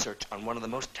on research on one of the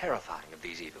most terrifying of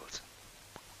these evils.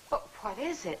 But what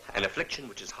is it? An affliction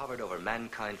which has hovered over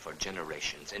mankind for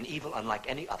generations, an evil unlike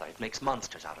any other. It makes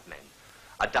monsters out of men.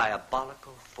 A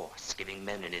diabolical force giving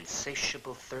men an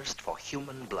insatiable thirst for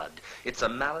human blood. It's a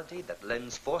malady that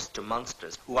lends force to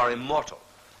monsters who are immortal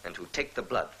and who take the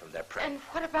blood from their prey. And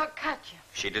what about Katya?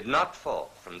 She did not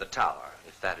fall from the tower,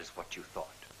 if that is what you thought.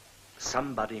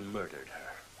 Somebody murdered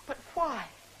her. But why?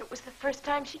 It was the first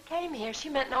time she came here. She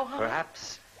meant no harm.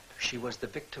 Perhaps she was the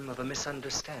victim of a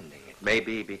misunderstanding. It may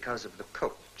be because of the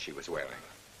coat she was wearing.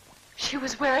 She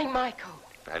was wearing my coat.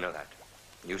 I know that.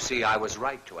 You see, I was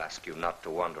right to ask you not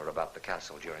to wander about the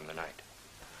castle during the night.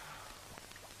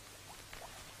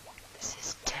 This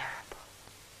is terrible.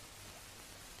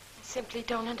 I simply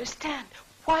don't understand.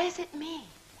 Why is it me?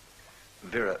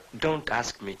 Vera, don't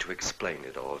ask me to explain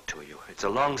it all to you. It's a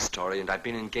long story, and I've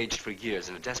been engaged for years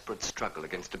in a desperate struggle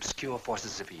against obscure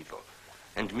forces of evil.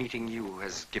 And meeting you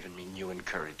has given me new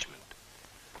encouragement.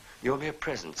 Your mere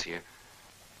presence here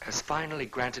has finally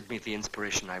granted me the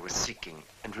inspiration I was seeking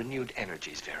and renewed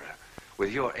energies, Vera.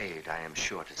 With your aid, I am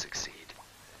sure to succeed.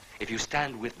 If you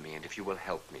stand with me and if you will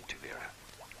help me to, Vera.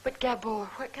 But Gabor,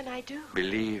 what can I do?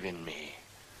 Believe in me.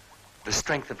 The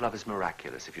strength of love is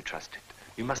miraculous if you trust it.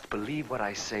 You must believe what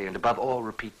I say and above all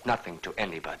repeat nothing to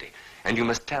anybody. And you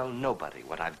must tell nobody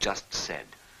what I've just said.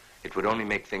 It would only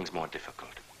make things more difficult.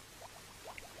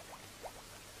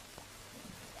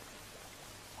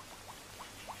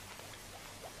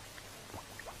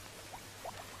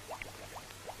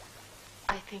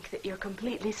 I think that you're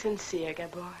completely sincere,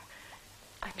 Gabor.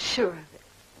 I'm sure of it.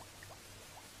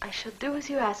 I shall do as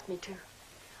you ask me to.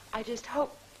 I just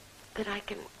hope that I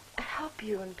can help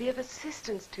you and be of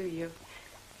assistance to you.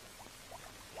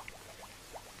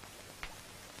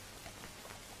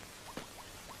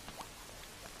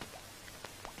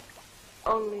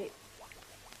 Only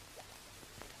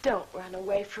don't run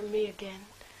away from me again,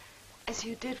 as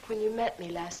you did when you met me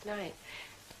last night,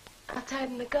 outside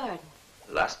in the garden.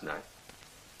 Last night?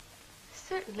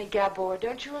 Certainly, Gabor.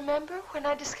 Don't you remember when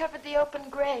I discovered the open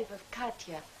grave of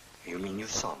Katya? You mean you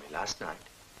saw me last night?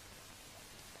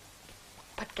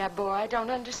 But, Gabor, I don't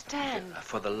understand.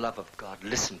 For the love of God,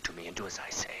 listen to me and do as I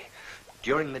say.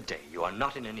 During the day, you are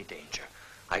not in any danger.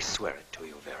 I swear it to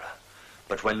you, Vera.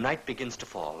 But when night begins to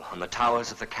fall on the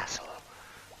towers of the castle,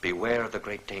 beware of the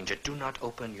great danger. Do not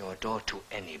open your door to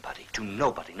anybody, to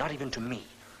nobody, not even to me.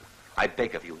 I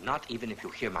beg of you, not even if you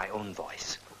hear my own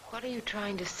voice. What are you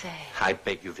trying to say? I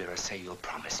beg you, Vera, say you'll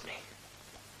promise me.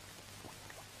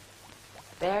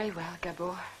 Very well,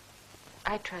 Gabor.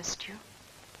 I trust you.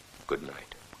 Good night.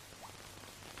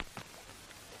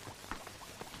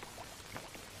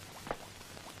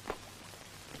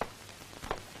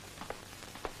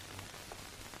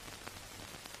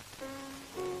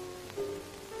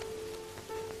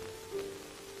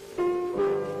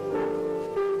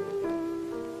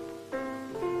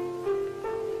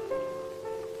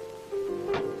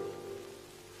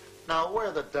 Now,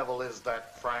 where the devil is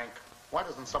that Frank? Why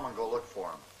doesn't someone go look for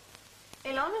him?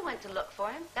 Ilona went to look for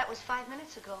him. That was 5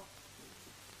 minutes ago.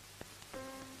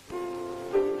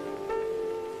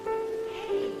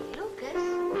 Hey, Lucas.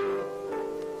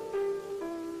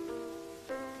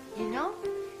 You know,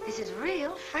 this is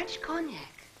real French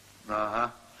cognac. Uh-huh.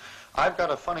 I've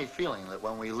got a funny feeling that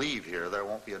when we leave here, there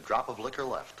won't be a drop of liquor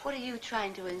left. What are you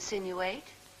trying to insinuate?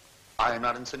 I am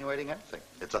not insinuating anything.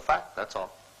 It's a fact, that's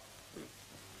all.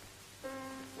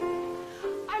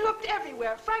 I looked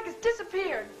everywhere. Frank has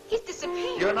disappeared. He's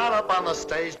disappeared. You're not up on the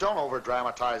stage. Don't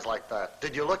over-dramatize like that.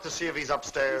 Did you look to see if he's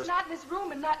upstairs? He's not in his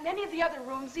room and not in any of the other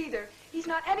rooms either. He's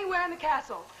not anywhere in the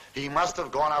castle. He must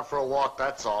have gone out for a walk,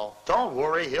 that's all. Don't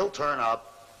worry, he'll turn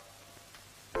up.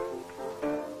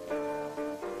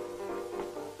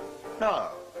 No,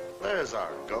 there's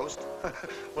our ghost.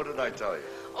 What did I tell you?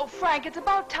 Oh, Frank, it's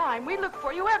about time. We look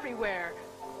for you everywhere.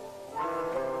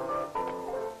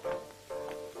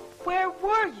 Where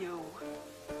were you?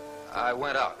 I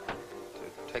went out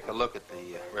to take a look at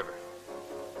the river.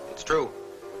 It's true.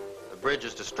 The bridge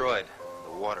is destroyed.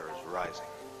 The water is rising.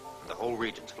 The whole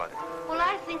region's flooded. Well,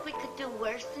 I think we could do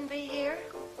worse than be here.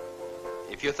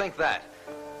 If you think that,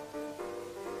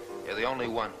 you're the only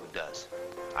one who does.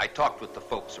 I talked with the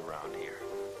folks around here.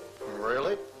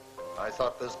 Really? I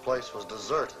thought this place was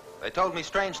deserted. They told me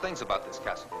strange things about this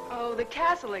castle. Oh, the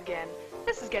castle again.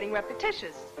 This is getting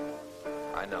repetitious.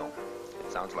 I know.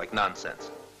 It sounds like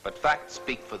nonsense. But facts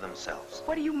speak for themselves.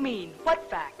 What do you mean? What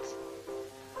facts?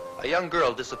 A young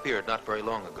girl disappeared not very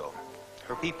long ago.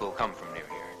 Her people come from near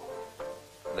here.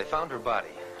 They found her body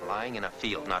lying in a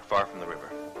field not far from the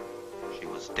river. She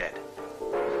was dead.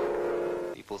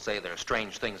 People say there are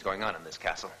strange things going on in this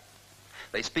castle.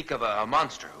 They speak of a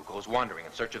monster who goes wandering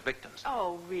in search of victims.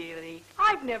 Oh, really?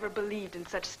 I've never believed in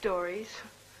such stories.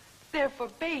 They're for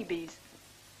babies.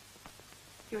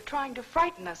 You're trying to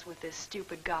frighten us with this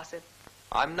stupid gossip.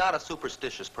 I'm not a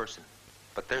superstitious person,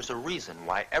 but there's a reason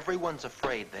why everyone's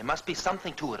afraid. There must be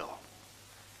something to it all.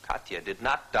 Katya did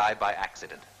not die by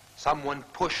accident. Someone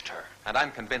pushed her, and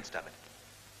I'm convinced of it.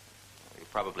 You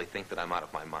probably think that I'm out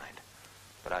of my mind,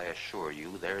 but I assure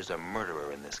you there's a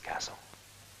murderer in this castle.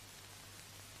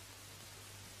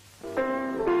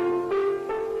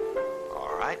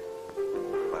 All right,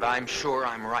 but I'm sure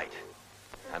I'm right,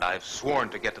 and I've sworn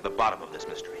to get to the bottom of this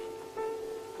mystery.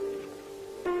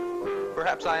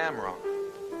 Perhaps I am wrong,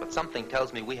 but something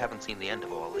tells me we haven't seen the end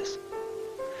of all this.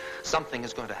 Something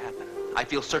is going to happen. I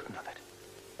feel certain of it.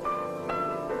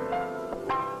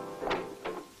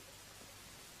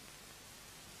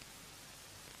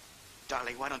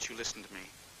 Darling, why don't you listen to me?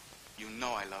 You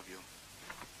know I love you.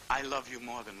 I love you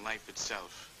more than life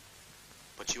itself.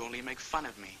 But you only make fun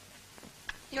of me.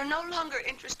 You're no longer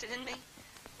interested in me,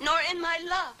 nor in my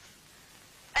love.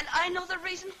 And I know the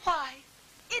reason why.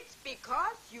 It's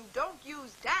because you don't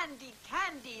use Dandy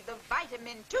Candy, the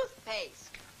vitamin toothpaste.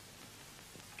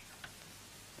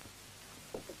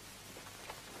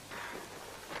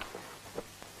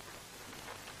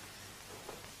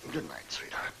 Good night,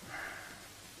 sweetheart.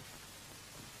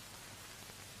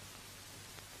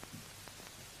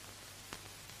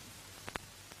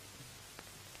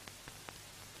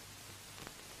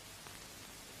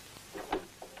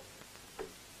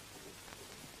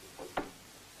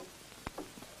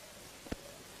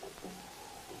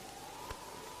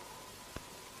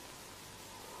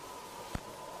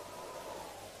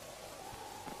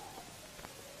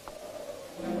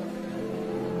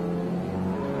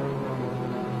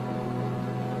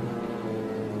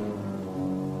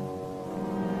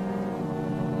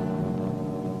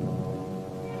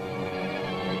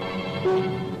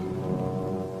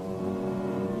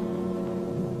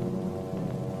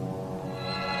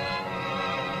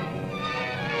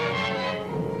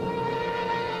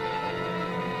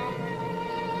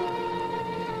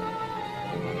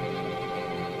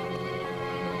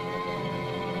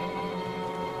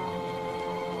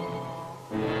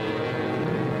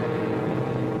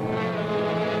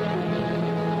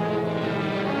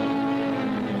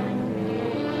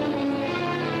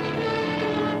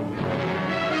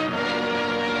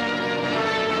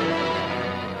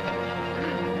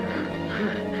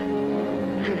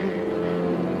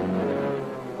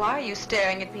 Why are you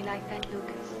staring at me like that,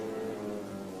 Lucas?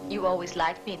 You always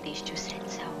liked me, at least you said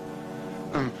so.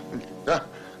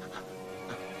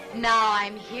 Now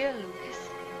I'm here, Lucas.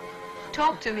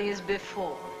 Talk to me as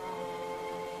before.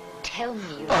 Tell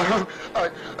me you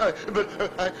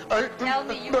Tell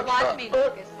me you want me,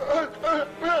 Lucas.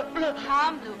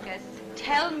 Come, Lucas.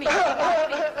 Tell me you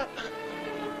want me.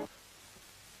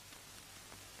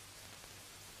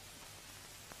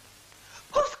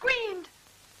 Who screamed?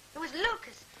 It was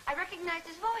Lucas. I recognized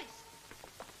his voice.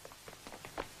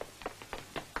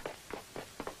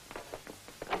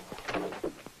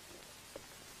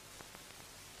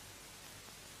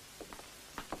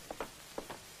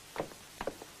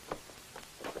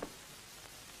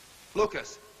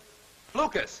 Lucas!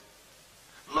 Lucas!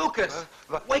 Lucas!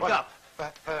 Wake up!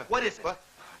 What is it?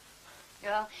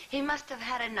 Well, he must have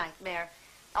had a nightmare.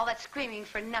 All that screaming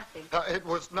for nothing. It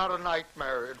was not a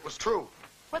nightmare. It was true.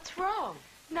 What's wrong?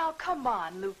 Now, come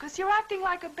on, Lucas. You're acting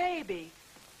like a baby.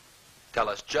 Tell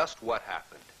us just what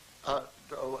happened.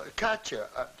 Katya,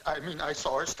 I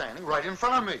saw her standing right in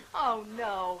front of me. Oh,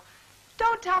 no.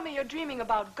 Don't tell me you're dreaming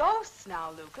about ghosts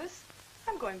now, Lucas.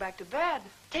 I'm going back to bed.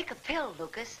 Take a pill,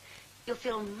 Lucas. You'll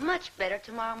feel much better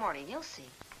tomorrow morning. You'll see.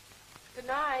 Good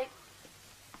night.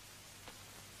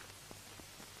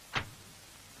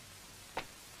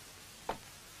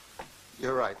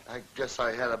 You're right. I guess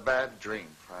I had a bad dream,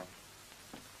 Frank.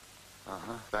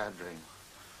 Uh-huh, bad dream.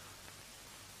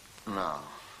 No.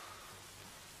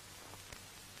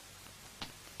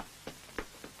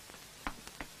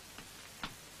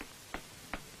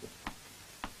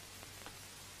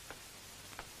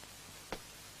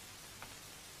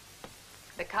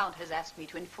 The Count has asked me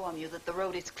to inform you that the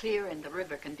road is clear and the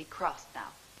river can be crossed now.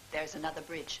 There's another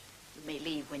bridge. You may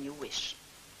leave when you wish.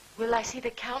 Will I see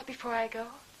the Count before I go?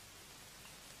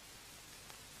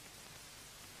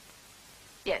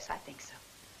 Yes, I think so.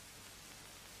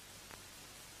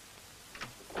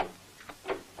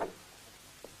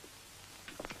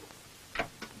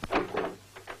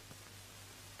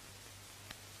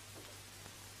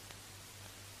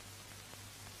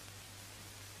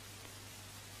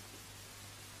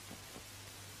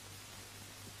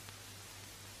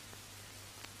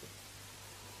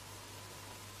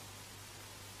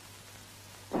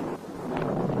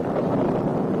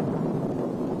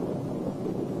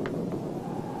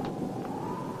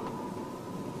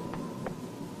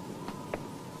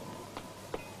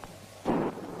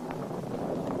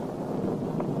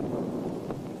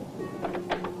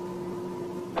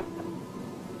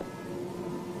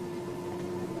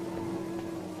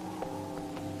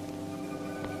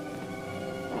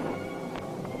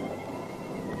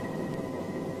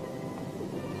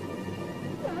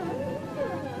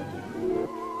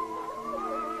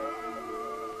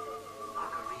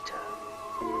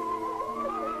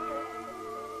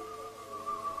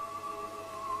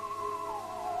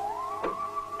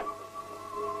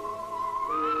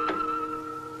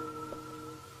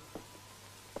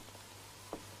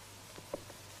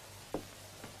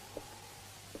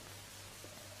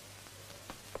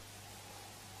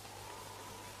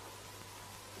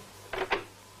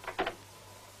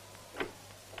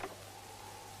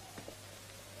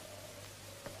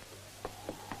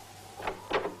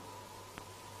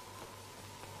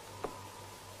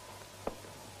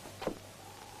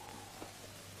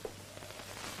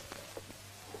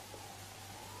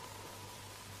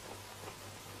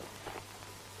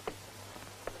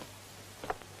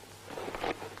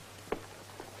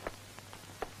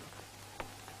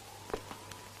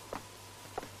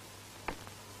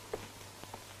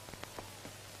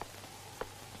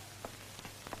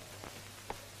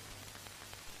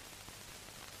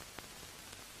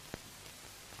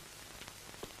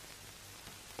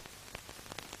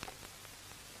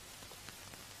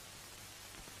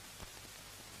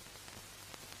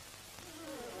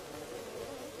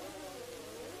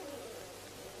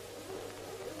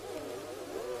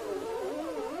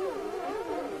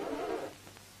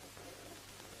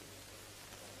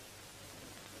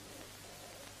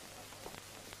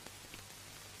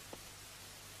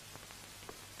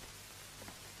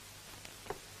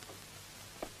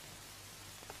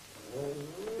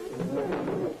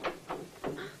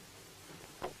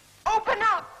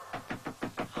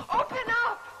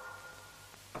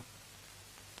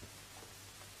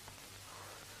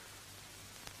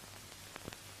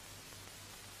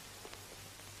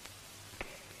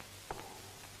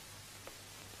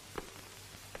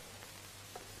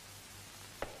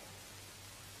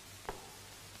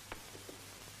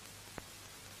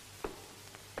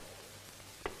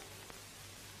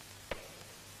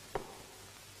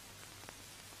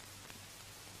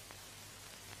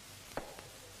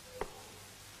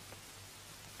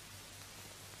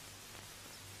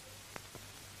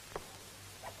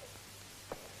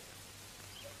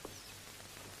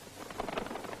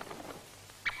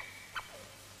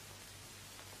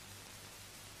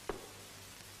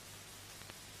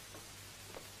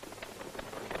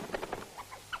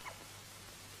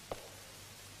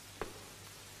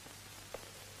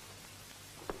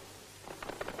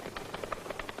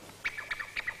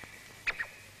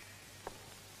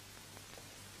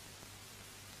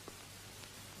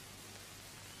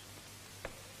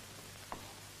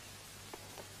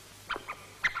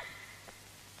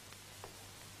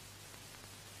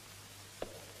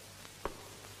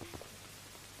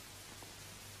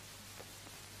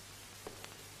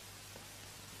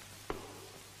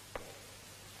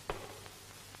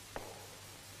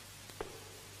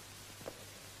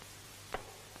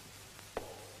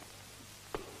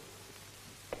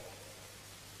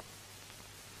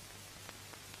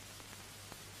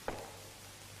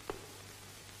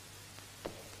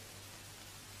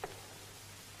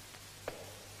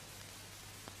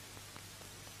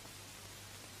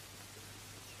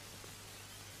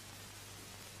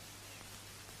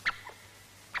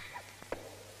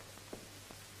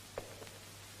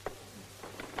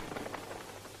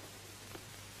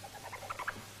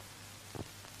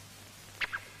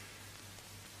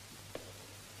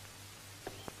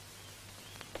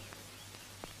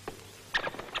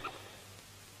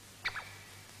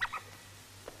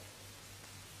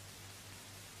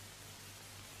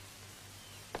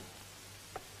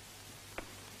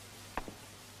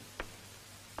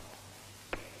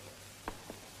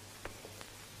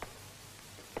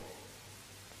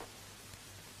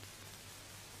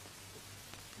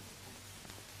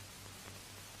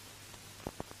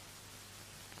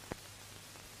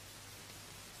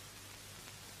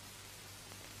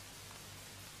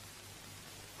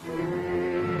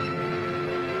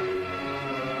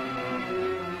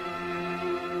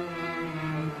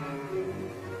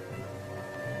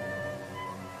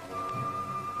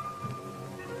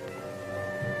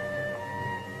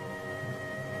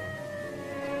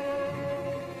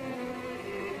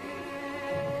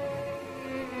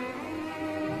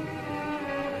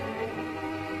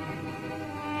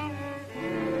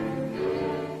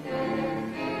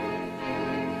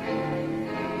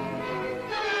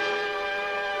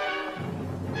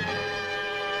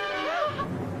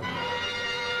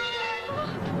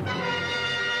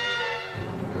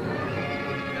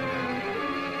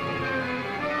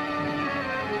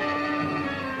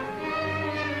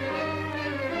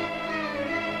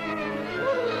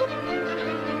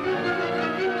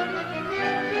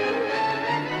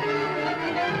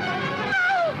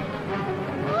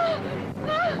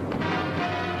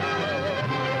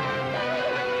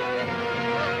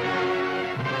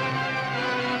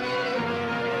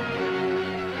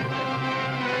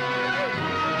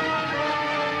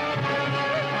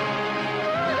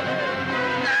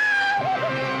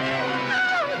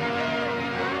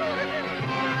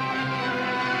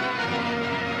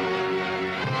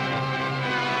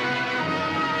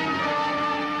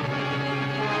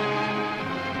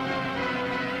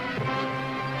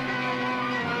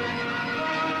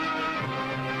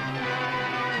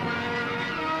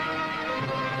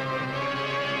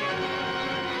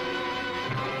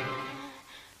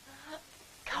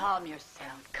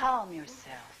 yourself. Calm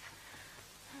yourself.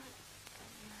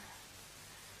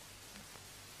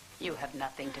 You have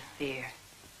nothing to fear.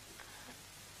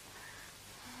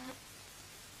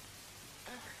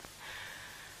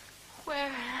 Where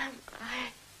am I?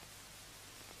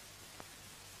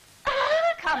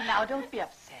 Come now, don't be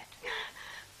upset.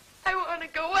 I want to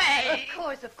go away.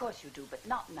 Of course you do, but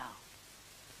not now.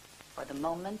 For the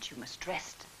moment, you must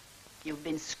rest. You've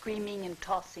been screaming and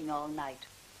tossing all night.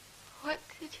 What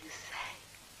did you say?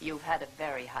 You've had a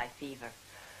very high fever.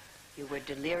 You were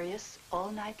delirious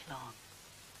all night long.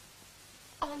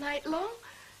 All night long?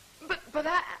 But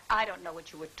I don't know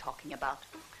what you were talking about.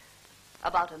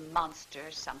 About a monster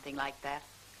or something like that.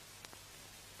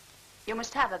 You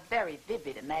must have a very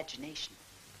vivid imagination.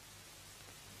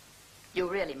 You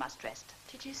really must rest.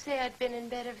 Did you say I'd been in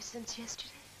bed ever since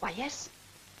yesterday? Why, yes.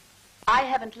 I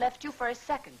haven't left you for a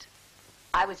second.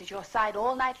 I was at your side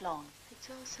all night long. It's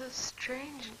all so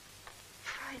strange and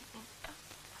frightening.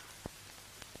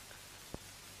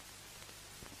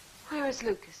 Where is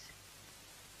Lucas?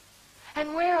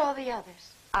 And where are all the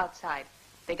others? Outside.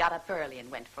 They got up early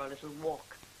and went for a little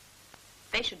walk.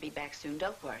 They should be back soon,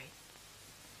 don't worry.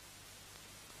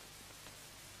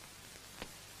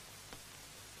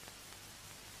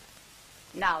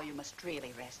 Now you must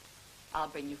really rest. I'll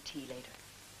bring you tea later.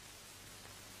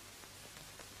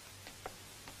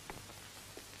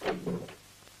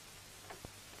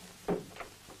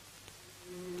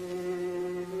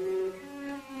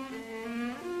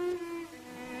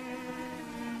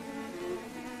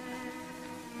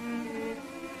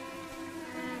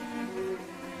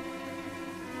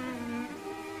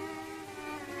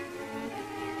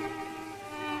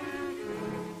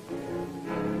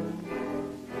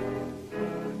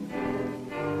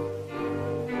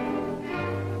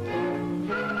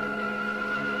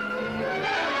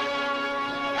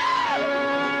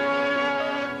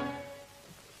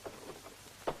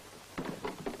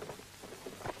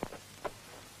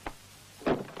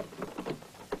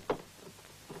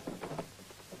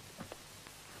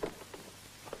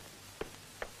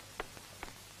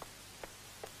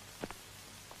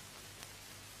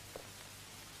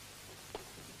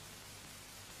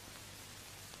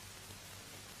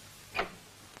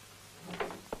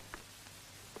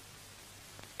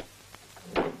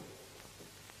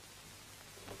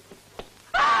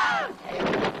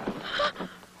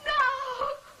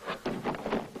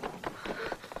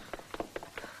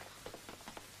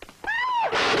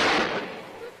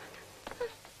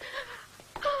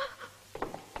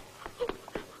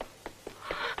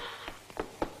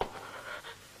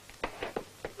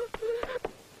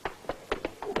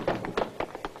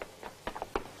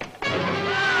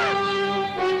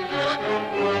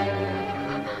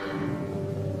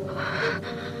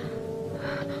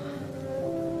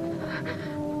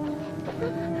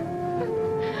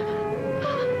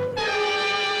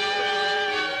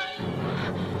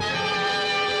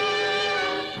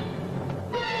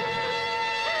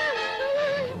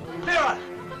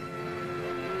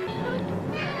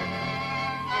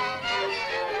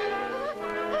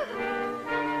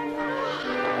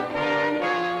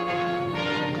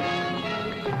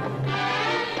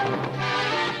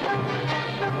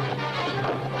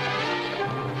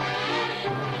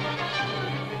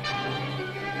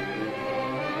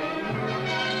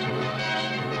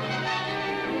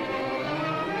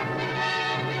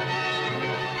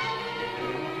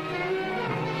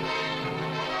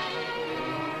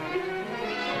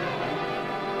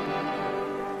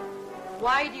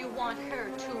 Why do you want her,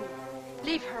 too?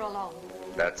 Leave her alone.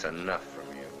 That's enough from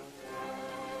you.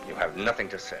 You have nothing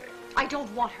to say. I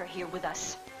don't want her here with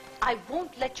us. I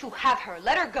won't let you have her.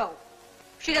 Let her go.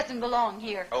 She doesn't belong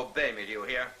here. Obey me, do you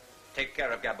hear? Take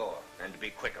care of Gabor, and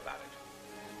be quick about it.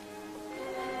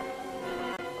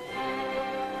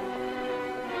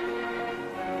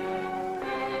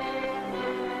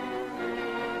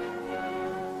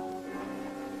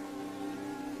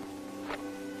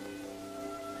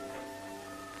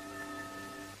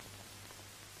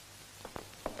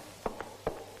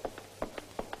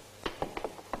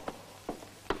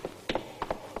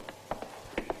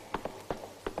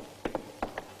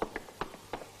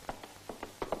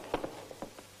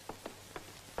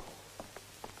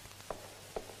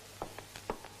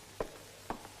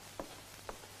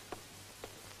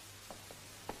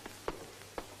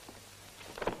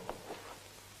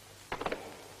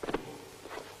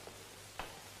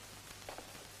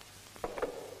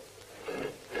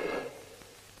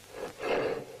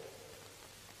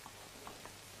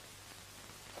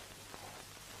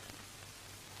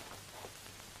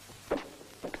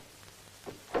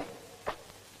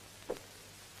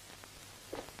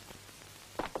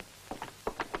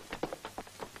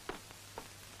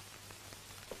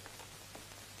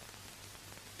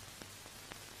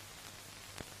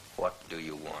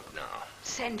 want now?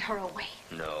 Send her away.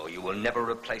 No, you will never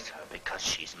replace her because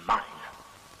she's mine.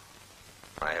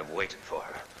 I have waited for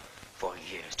her. For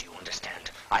years, do you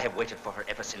understand? I have waited for her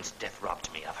ever since death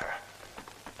robbed me of her.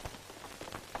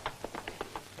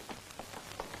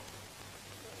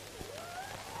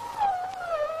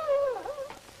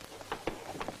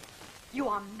 You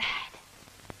are mad.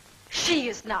 She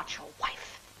is not your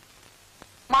wife.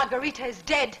 Margarita is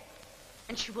dead,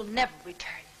 and she will never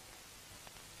return.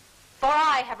 For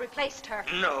I have replaced her.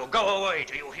 No, go away,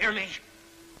 do you hear me?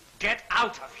 Get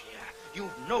out of here.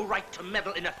 You've no right to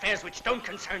meddle in affairs which don't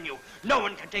concern you. No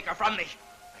one can take her from me.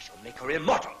 I shall make her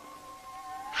immortal.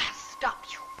 I'll stop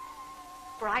you,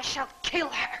 for I shall kill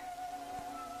her.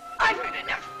 I've had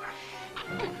enough.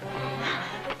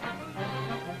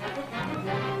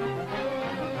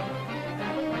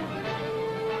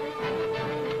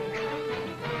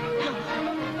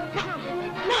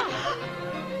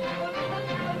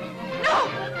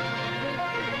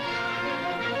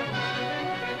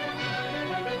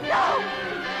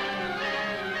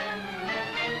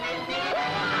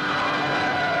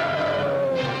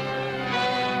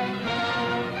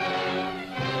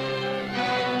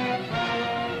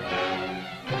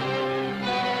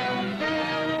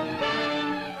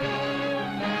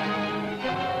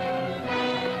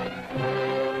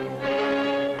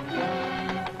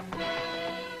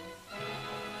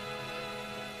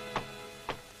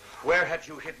 Where have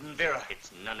you hidden Vera?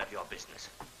 It's none of your business.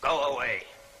 Go away.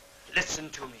 Listen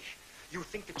to me. You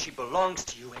think that she belongs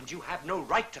to you, and you have no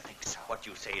right to think so. What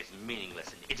you say is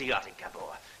meaningless and idiotic,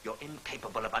 Gabor. You're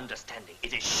incapable of understanding.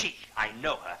 It is she. I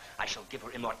know her. I shall give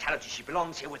her immortality. She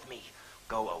belongs here with me.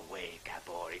 Go away,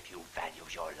 Gabor, if you value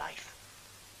your life.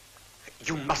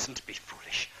 You mustn't be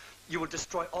foolish. You will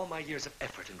destroy all my years of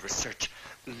effort and research.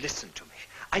 Listen to me.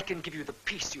 I can give you the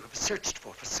peace you have searched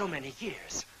for so many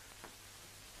years.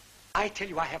 I tell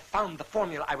you, I have found the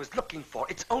formula I was looking for.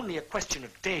 It's only a question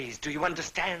of days. Do you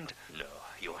understand? No,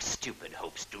 your stupid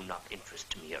hopes do not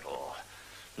interest me at all.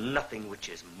 Nothing which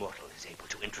is mortal is able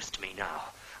to interest me now.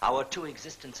 Our two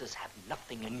existences have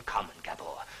nothing in common,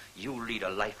 Gabor. You lead a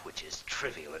life which is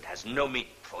trivial and has no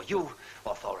meaning for you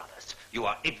or for others. You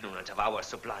are ignorant of our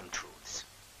sublime truths.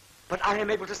 But I am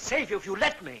able to save you if you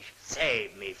let me.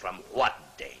 Save me from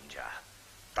what danger?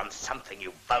 From something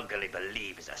you vulgarly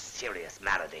believe is a serious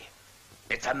malady.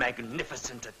 It's a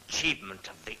magnificent achievement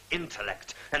of the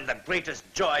intellect and the greatest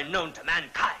joy known to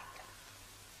mankind.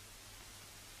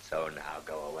 So now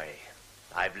go away.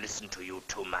 I've listened to you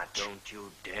too much. Don't you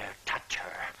dare touch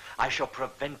her. I shall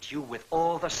prevent you with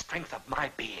all the strength of my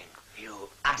being. You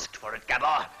asked for it,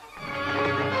 Gabor.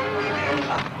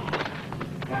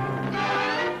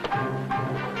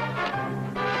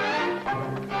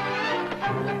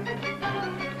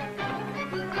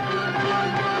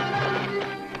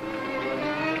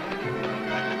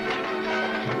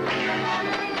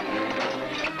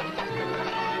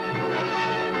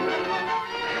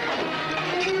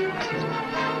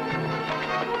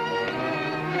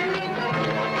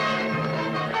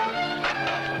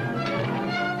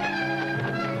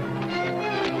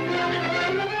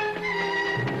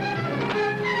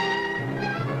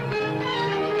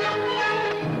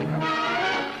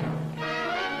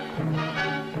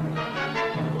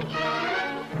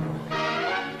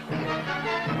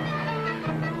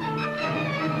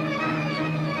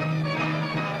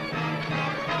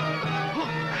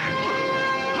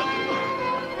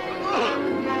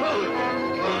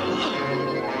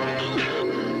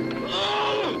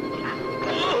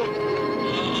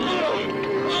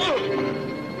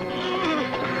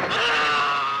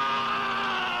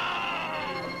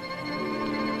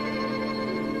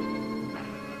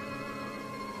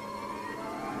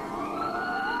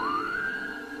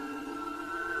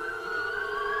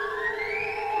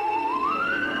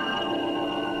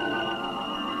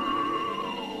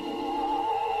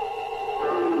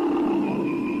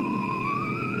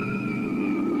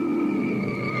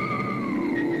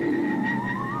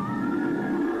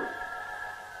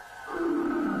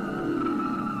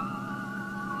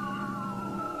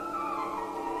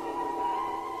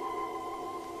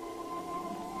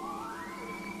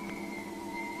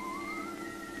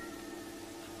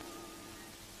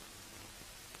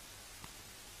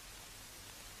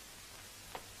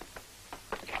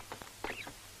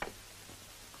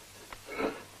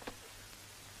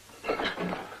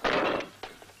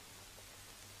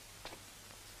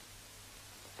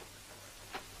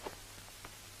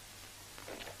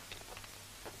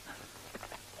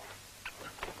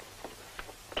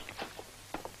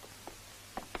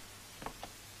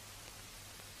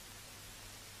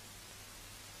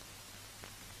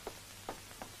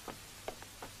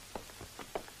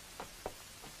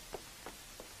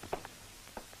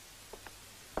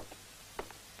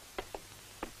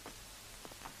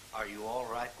 Are you all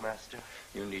right, Master?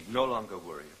 You need no longer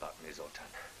worry about me, Zoltan.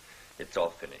 It's all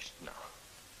finished now.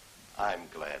 I'm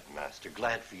glad, Master.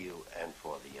 Glad for you and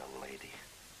for the young lady.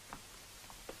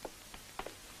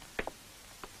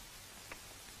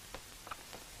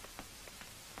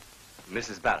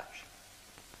 Mrs. Balash,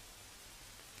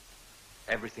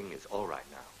 everything is all right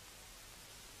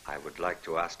now. I would like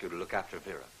to ask you to look after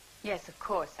Vera. Yes, of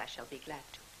course, I shall be glad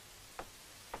to.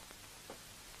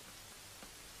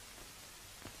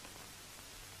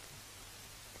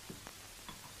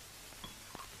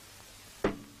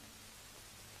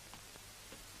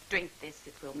 Drink this,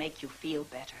 it will make you feel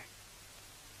better.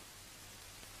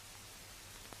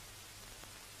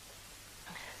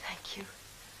 Thank you.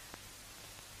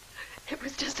 It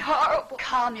was just horrible.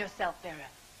 Calm yourself, Vera.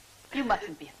 You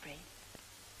mustn't be afraid.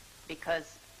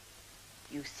 Because,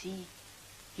 you see,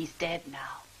 he's dead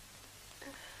now.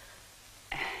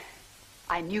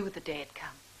 I knew the day had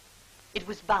come. It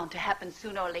was bound to happen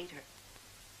sooner or later.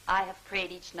 I have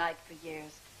prayed each night for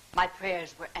years. My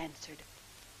prayers were answered,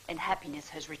 and happiness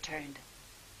has returned.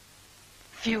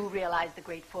 Few realize the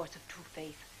great force of true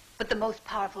faith, but the most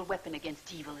powerful weapon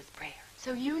against evil is prayer.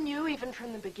 So you knew even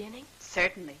from the beginning?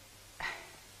 Certainly.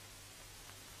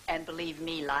 And believe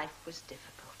me, life was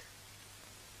difficult.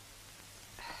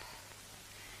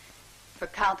 For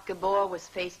Count Gabor was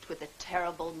faced with a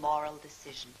terrible moral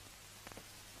decision.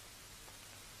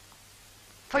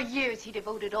 For years, he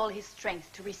devoted all his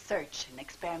strength to research and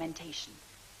experimentation.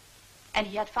 And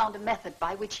he had found a method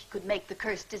by which he could make the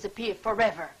curse disappear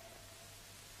forever.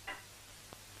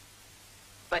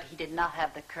 But he did not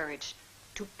have the courage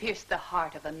to pierce the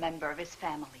heart of a member of his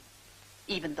family,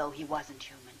 even though he wasn't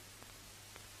human.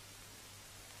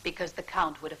 Because the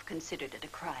Count would have considered it a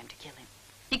crime to kill him.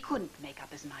 He couldn't make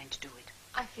up his mind to do it.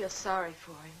 I feel sorry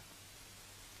for him.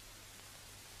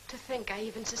 To think I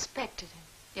even suspected him.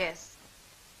 Yes,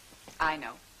 I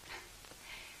know.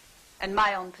 And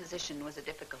my own position was a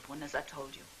difficult one, as I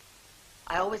told you.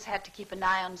 I always had to keep an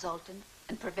eye on Zoltan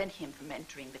and prevent him from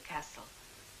entering the castle.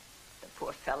 The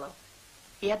poor fellow.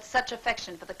 He had such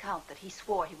affection for the Count that he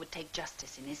swore he would take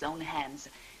justice in his own hands.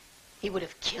 He would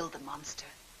have killed the monster.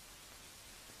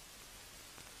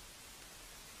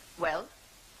 Well,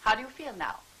 how do you feel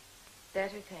now?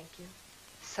 Better, thank you.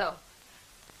 So,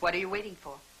 what are you waiting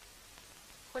for?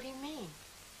 What do you mean?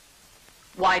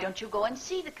 Why don't you go and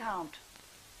see the Count?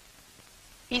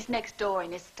 He's next door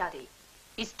in his study.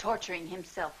 He's torturing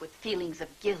himself with feelings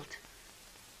of guilt.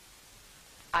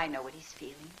 I know what he's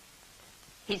feeling.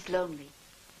 He's lonely.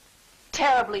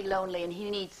 Terribly lonely, and he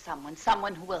needs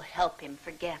someone who will help him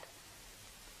forget.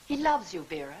 He loves you,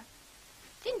 Vera.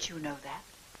 Didn't you know that?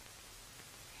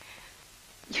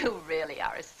 You really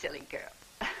are a silly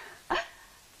girl.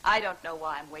 I don't know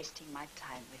why I'm wasting my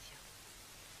time with you.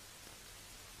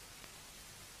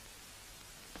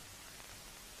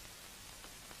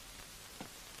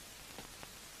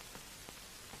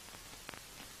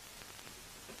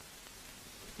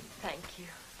 Thank you.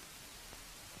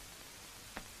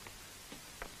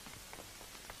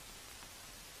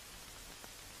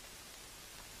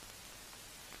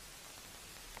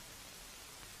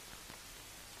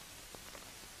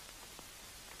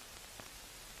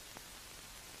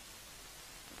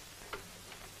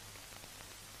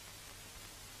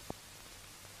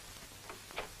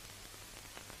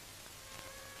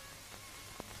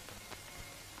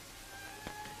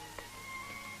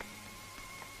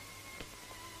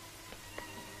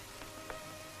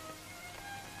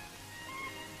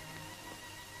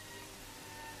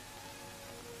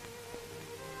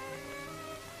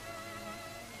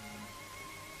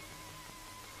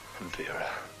 Vera.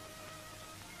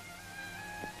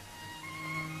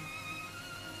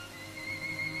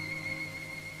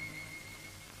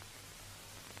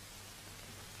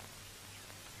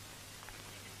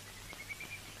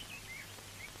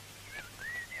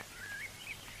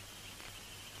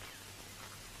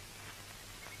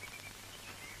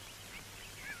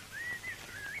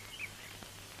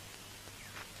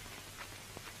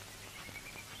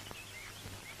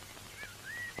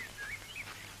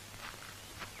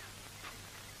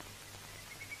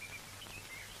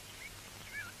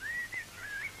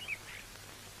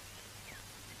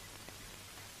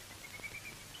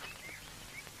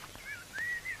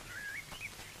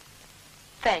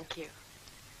 Thank you.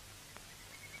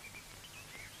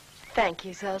 Thank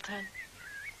you, Zoltan.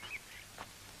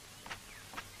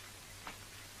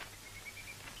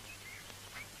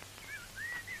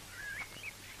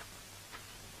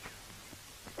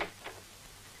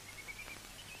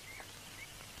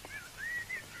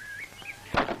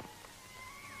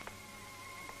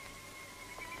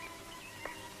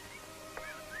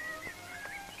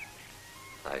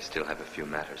 I still have a few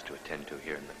matters to attend to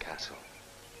here in the castle.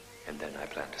 And then I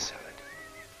plan to sell it.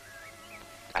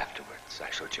 Afterwards, I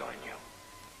shall join you.